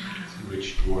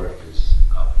 Which dwarf is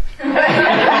up?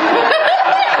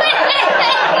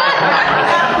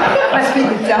 Must be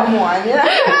the dumb one, yeah.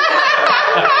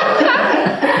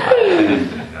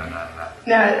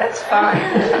 No, that's fine.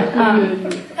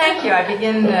 Thank you. I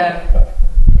begin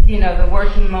the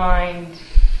working mind,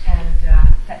 and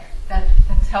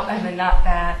that's help, and the not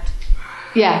that.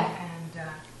 Yeah. And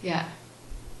yeah.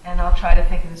 And I'll try to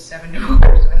think of the 7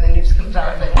 dwarfs when the news comes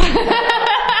on.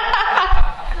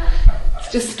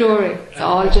 It's just story. It's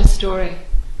all just story.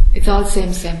 It's all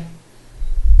same.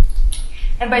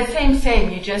 And by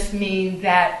same, you just mean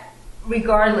that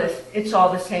regardless, it's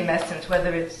all the same essence,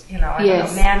 whether it's, I don't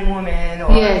know, man, woman,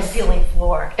 or ceiling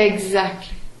floor.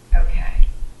 Exactly. Okay.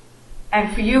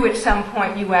 And for you, at some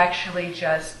point, you actually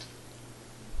just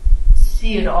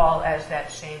see it all as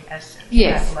that same essence.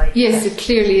 Yes. Yes, it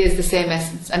clearly is the same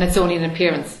essence, and it's only an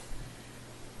appearance.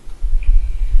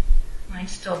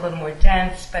 Mine's still a little more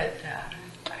dense, but,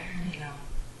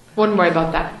 Wouldn't worry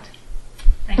about that.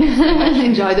 Thank you so much.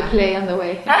 Enjoy the play on the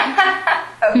way.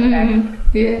 Okay.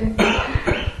 Yeah.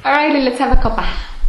 All right, let's have a cuppa.